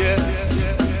 yeah.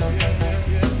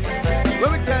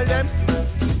 When we tell them,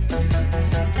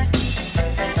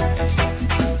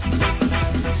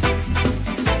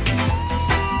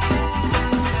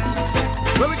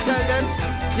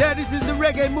 yeah, this is the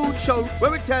Reggae Mood Show.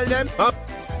 Where we tell them,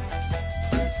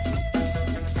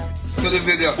 to the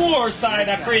video. Four side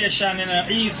of creation in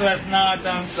the east, west, north,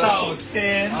 and south. See?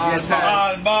 Yes,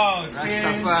 all about. See?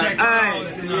 Check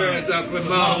out the words of the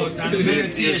mouth and the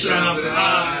meditation of the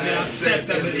heart. Be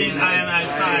acceptable in I and I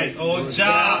sight. Oh,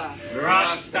 Jah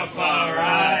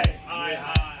Rastafari.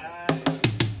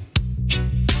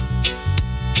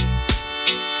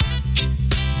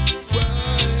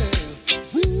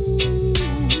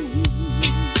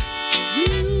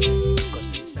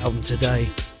 Album today.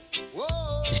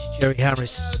 This is Jerry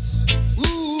Harris.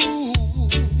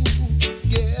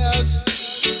 Yes.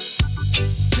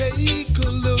 Take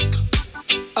a look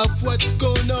of what's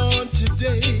going on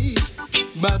today.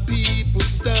 My people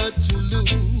start to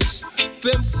lose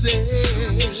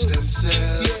themselves.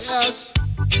 Yes.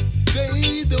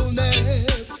 They don't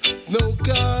have no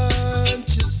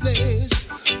consciousness.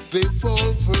 They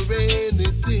fall for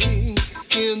anything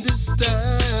in this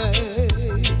time.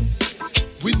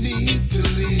 We need to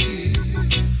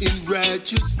live in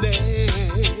righteousness.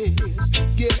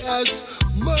 Yes,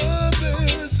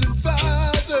 mothers and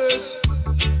fathers,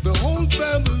 the whole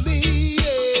family.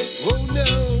 Yeah. Oh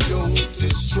no, don't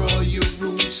destroy your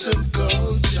roots and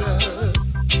culture.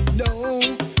 No,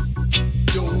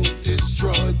 don't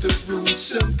destroy the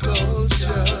roots and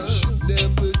culture. Should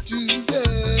never do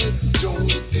that.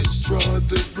 Don't destroy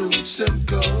the roots and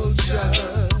culture.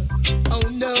 Oh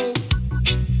no.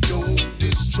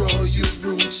 Destroy your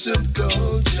roots and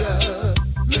culture.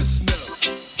 Listen up.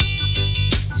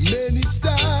 Many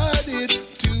started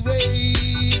to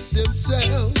hate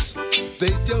themselves.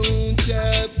 They don't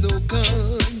have no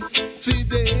confidence.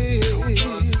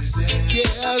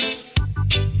 Yes,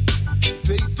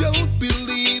 they don't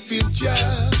believe in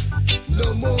Jah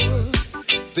no more.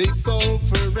 They fall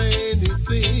for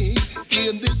anything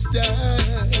in this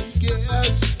time.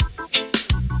 Yes,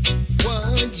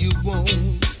 why you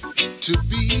want to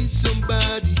be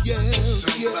somebody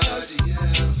else, yes.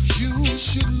 You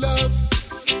should love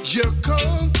your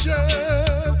culture,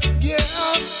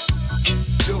 yeah.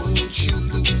 Don't you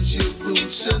lose your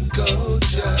roots and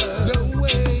culture, no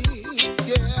way,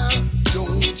 yeah.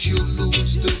 Don't you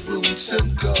lose the roots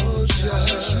and culture.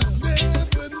 You should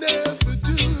never, never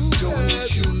do that. Don't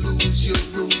you lose your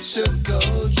roots and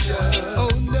culture.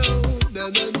 Oh no, no,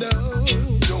 no, no.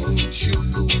 Don't you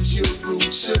lose your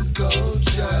roots and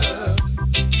culture.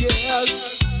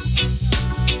 Yes.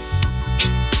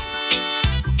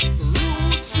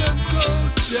 Roots and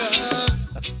culture.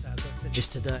 This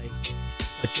today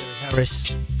by Jerry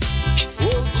Harris.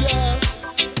 Oh yeah.